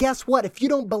that. But guess what? If you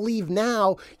don't believe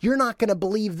now, you're not going to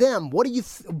believe them. What do you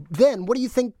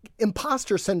think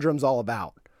imposter syndrome's all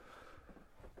about?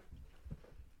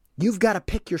 You've got to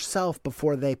pick yourself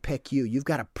before they pick you. You've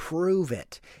got to prove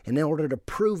it. And in order to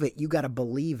prove it, you got to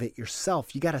believe it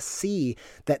yourself. You got to see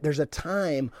that there's a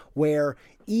time where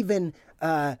even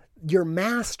your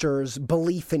master's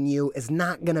belief in you is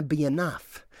not going to be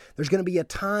enough. There's going to be a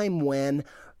time when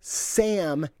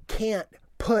Sam can't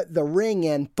put the ring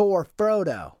in for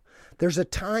Frodo. There's a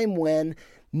time when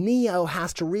Neo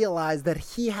has to realize that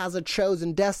he has a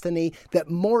chosen destiny that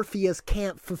Morpheus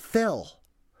can't fulfill.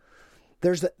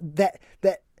 There's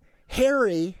that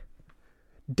Harry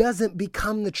doesn't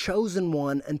become the chosen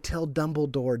one until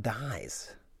Dumbledore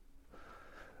dies.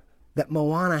 That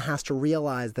Moana has to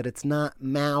realize that it's not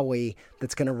Maui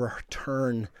that's going to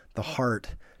return the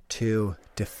heart to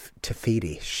Te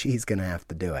Fiti. She's going to have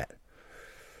to do it.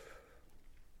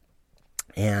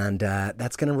 And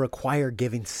that's going to require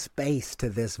giving space to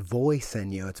this voice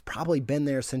in you. It's probably been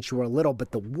there since you were little, but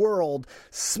the world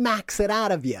smacks it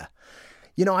out of you.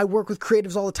 You know, I work with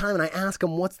creatives all the time and I ask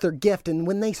them what's their gift. And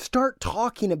when they start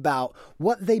talking about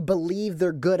what they believe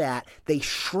they're good at, they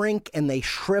shrink and they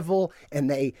shrivel and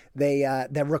they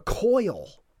recoil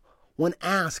when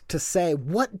asked to say,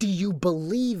 what do you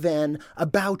believe in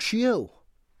about you?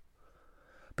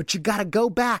 But you got to go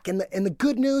back. And the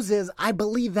good news is I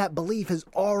believe that belief is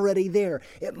already there.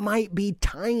 It might be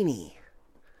tiny,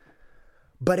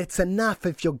 but it's enough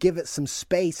if you'll give it some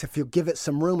space, if you'll give it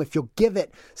some room, if you'll give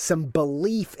it some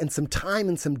belief and some time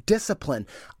and some discipline.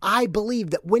 I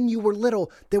believe that when you were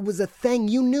little, there was a thing.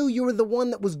 You knew you were the one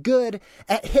that was good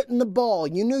at hitting the ball.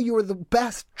 You knew you were the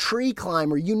best tree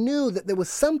climber. You knew that there was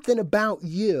something about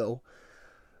you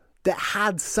that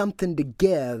had something to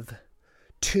give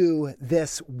to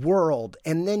this world.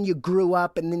 And then you grew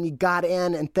up and then you got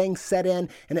in and things set in.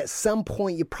 And at some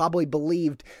point you probably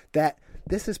believed that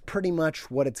this is pretty much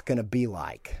what it's going to be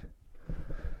like.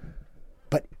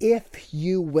 But if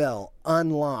you will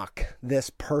unlock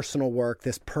this personal work,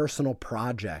 this personal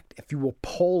project, if you will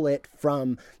pull it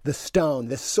from the stone,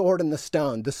 this sword and the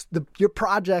stone, your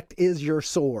project is your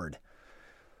sword.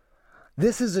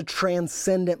 This is a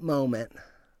transcendent moment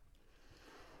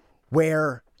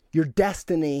where your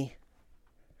destiny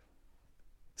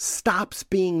stops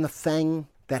being the thing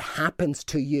that happens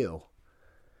to you.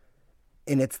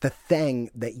 And it's the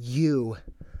thing that you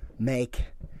make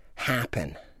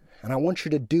happen. And I want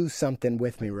you to do something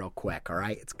with me real quick, all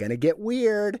right? It's going to get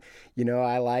weird. You know,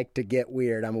 I like to get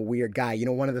weird. I'm a weird guy. You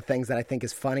know, one of the things that I think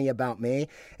is funny about me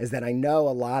is that I know a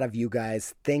lot of you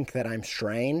guys think that I'm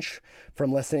strange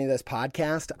from listening to this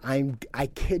podcast. I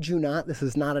kid you not. This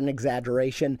is not an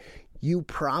exaggeration. You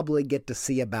probably get to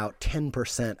see about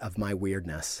 10% of my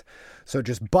weirdness. So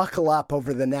just buckle up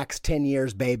over the next 10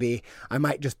 years, baby. I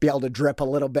might just be able to drip a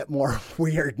little bit more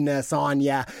weirdness on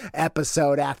you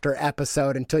episode after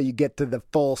episode until you get to the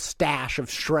full stash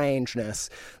of strangeness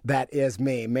that is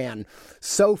me. Man,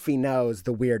 Sophie knows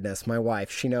the weirdness, my wife.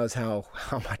 She knows how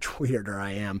much weirder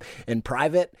I am in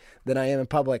private than I am in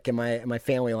public in my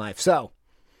family life. So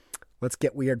let's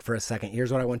get weird for a second.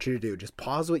 Here's what I want you to do. Just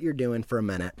pause what you're doing for a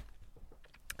minute.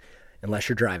 Unless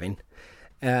you're driving,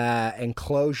 and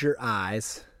close your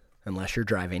eyes, unless you're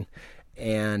driving,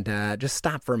 and just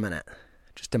stop for a minute.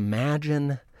 Just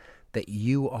imagine that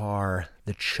you are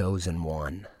the chosen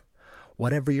one.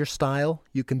 Whatever your style,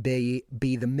 you can be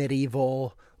the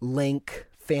medieval Link,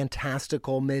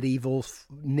 fantastical medieval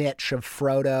niche of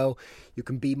Frodo. You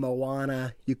can be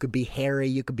Moana. You could be Harry.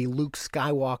 You could be Luke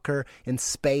Skywalker in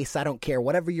space. I don't care.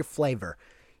 Whatever your flavor,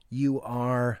 you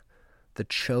are the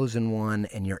chosen one,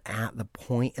 and you're at the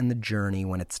point in the journey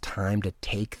when it's time to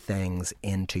take things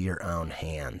into your own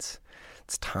hands.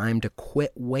 It's time to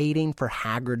quit waiting for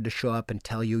Hagrid to show up and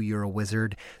tell you you're a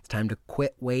wizard. It's time to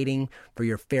quit waiting for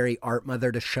your fairy art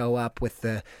mother to show up with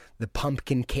the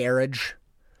pumpkin carriage,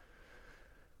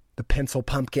 the pencil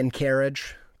pumpkin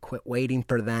carriage. Quit waiting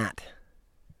for that.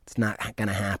 It's not going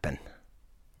to happen.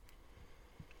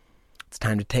 It's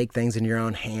time to take things in your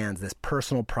own hands. This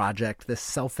personal project, this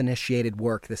self-initiated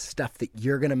work, this stuff that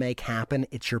you're going to make happen.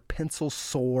 It's your pencil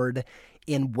sword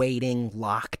in waiting,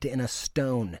 locked in a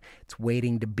stone. It's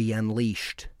waiting to be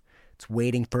unleashed. It's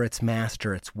waiting for its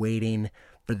master. It's waiting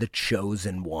for the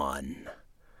chosen one.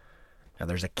 Now,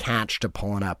 there's a catch to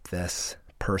pulling up this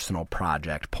personal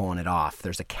project, pulling it off.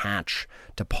 There's a catch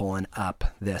to pulling up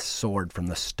this sword from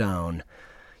the stone.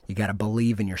 You got to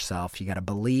believe in yourself. You got to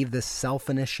believe this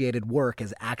self-initiated work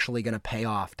is actually going to pay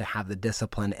off, to have the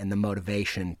discipline and the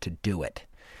motivation to do it.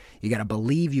 You got to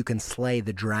believe you can slay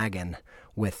the dragon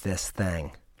with this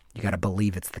thing. You got to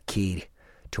believe it's the key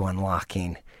to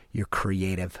unlocking your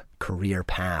creative career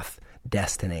path,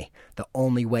 destiny. The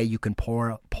only way you can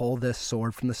pull this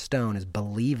sword from the stone is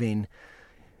believing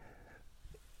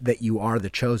that you are the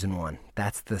chosen one.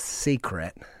 That's the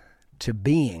secret to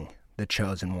being the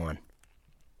chosen one.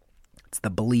 It's the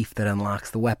belief that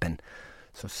unlocks the weapon.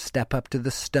 So step up to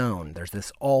the stone. There's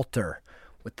this altar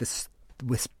with this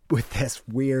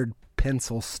weird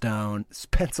pencil sword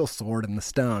in the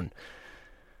stone.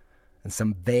 And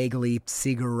some vaguely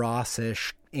Sigur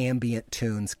Rós-ish ambient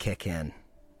tunes kick in.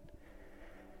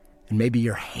 And maybe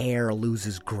your hair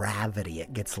loses gravity.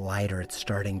 It gets lighter. It's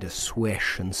starting to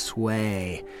swish and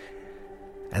sway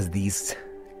as these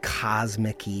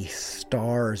cosmic-y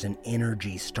stars and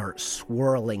energy start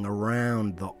swirling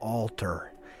around the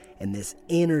altar. And this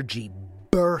energy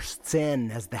bursts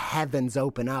in as the heavens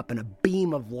open up and a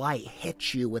beam of light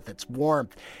hits you with its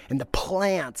warmth. And the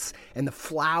plants and the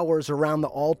flowers around the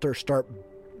altar start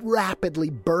rapidly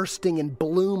bursting and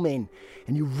blooming.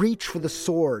 And you reach for the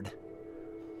sword.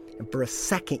 And for a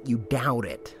second you doubt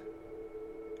it.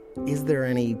 Is there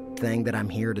anything that I'm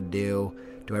here to do?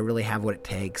 Do I really have what it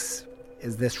takes?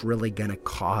 Is this really going to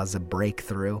cause a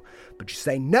breakthrough? But you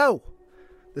say, no,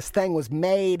 this thing was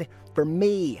made for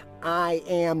me. I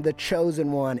am the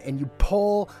chosen one. And you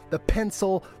pull the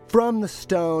pencil from the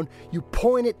stone, you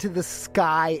point it to the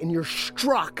sky, and you're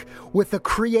struck with a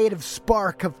creative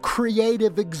spark of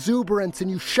creative exuberance, and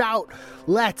you shout,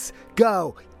 let's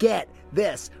go get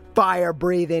this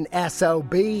fire-breathing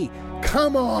SOB.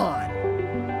 Come on.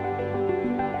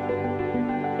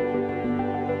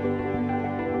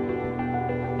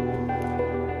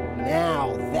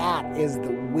 Now, that is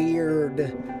the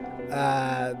weird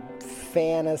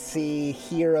fantasy,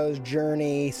 hero's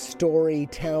journey,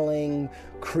 storytelling,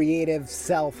 creative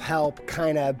self-help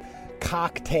kind of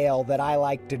cocktail that I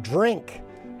like to drink.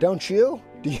 Don't you?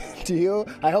 Do you?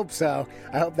 I hope so.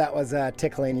 I hope that was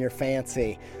tickling your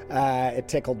fancy. It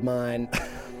tickled mine.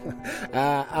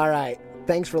 All right.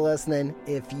 Thanks for listening.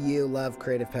 If you love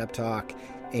Creative Pep Talk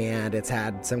and it's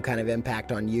had some kind of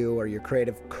impact on you or your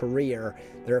creative career,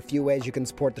 there are a few ways you can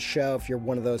support the show. If you're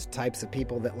one of those types of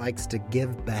people that likes to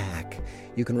give back,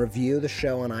 you can review the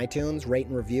show on iTunes, rate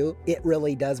and review. It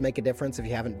really does make a difference. If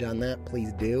you haven't done that,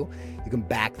 please do. You can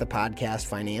back the podcast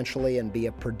financially and be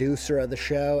a producer of the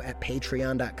show at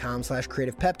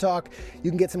patreon.com/Creative Pep Talk.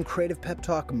 You can get some Creative Pep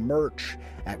Talk merch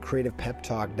at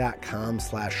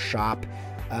creativepeptalk.com/shop.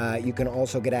 You can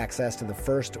also get access to the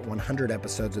first 100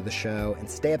 episodes of the show and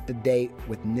stay up to date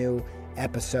with new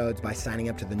episodes by signing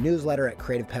up to the newsletter at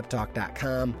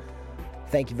creativepeptalk.com.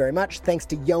 Thank you very much. Thanks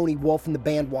to Yoni Wolf and the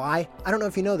band Y. I don't know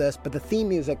if you know this, but the theme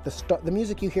music, the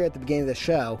music you hear at the beginning of the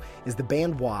show is the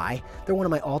band Y. They're one of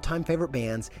my all-time favorite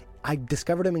bands. I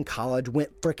discovered them in college,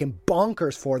 went freaking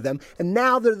bonkers for them, and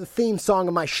now they're the theme song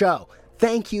of my show.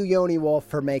 Thank you, Yoni Wolf,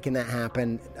 for making that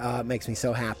happen. It makes me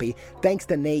so happy. Thanks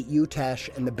to Nate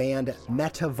Utesh and the band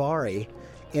Metavari,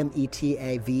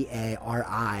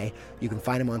 Metavari. You can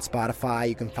find them on Spotify.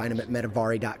 You can find them at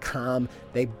metavari.com.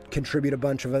 They contribute a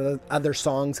bunch of other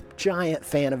songs. Giant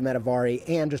fan of Metavari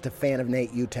and just a fan of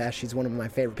Nate Utesh. He's one of my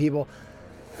favorite people.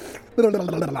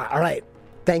 All right.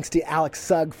 Thanks to Alex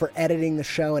Sugg for editing the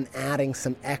show and adding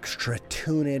some extra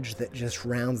tunage that just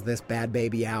rounds this bad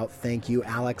baby out. Thank you,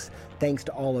 Alex. Thanks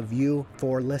to all of you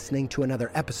for listening to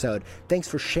another episode. Thanks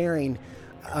for sharing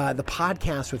the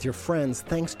podcast with your friends.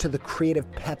 Thanks to the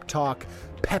Creative Pep Talk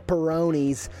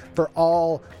pepperonis for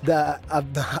all the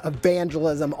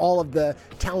evangelism, all of the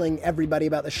telling everybody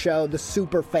about the show, the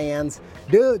super fans.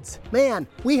 Dudes, man,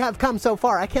 we have come so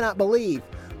far. I cannot believe.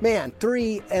 Man,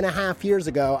 3.5 years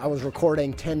ago, I was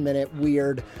recording 10-minute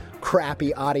weird,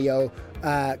 crappy audio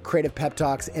Creative Pep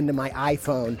Talks into my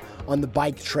iPhone on the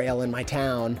bike trail in my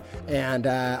town, and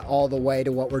all the way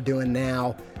to what we're doing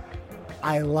now.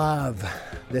 I love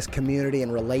this community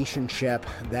and relationship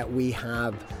that we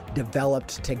have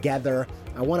developed together.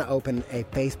 I want to open a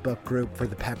Facebook group for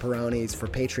the pepperonis, for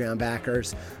Patreon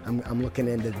backers. I'm looking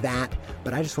into that,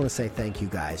 but I just want to say thank you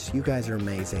guys. You guys are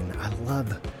amazing. I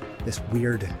love this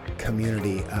weird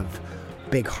community of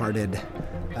big-hearted,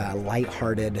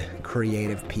 light-hearted,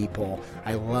 creative people.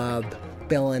 I love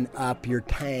filling up your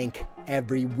tank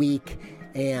every week,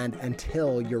 and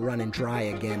until you're running dry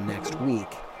again next week,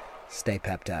 stay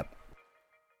pepped up.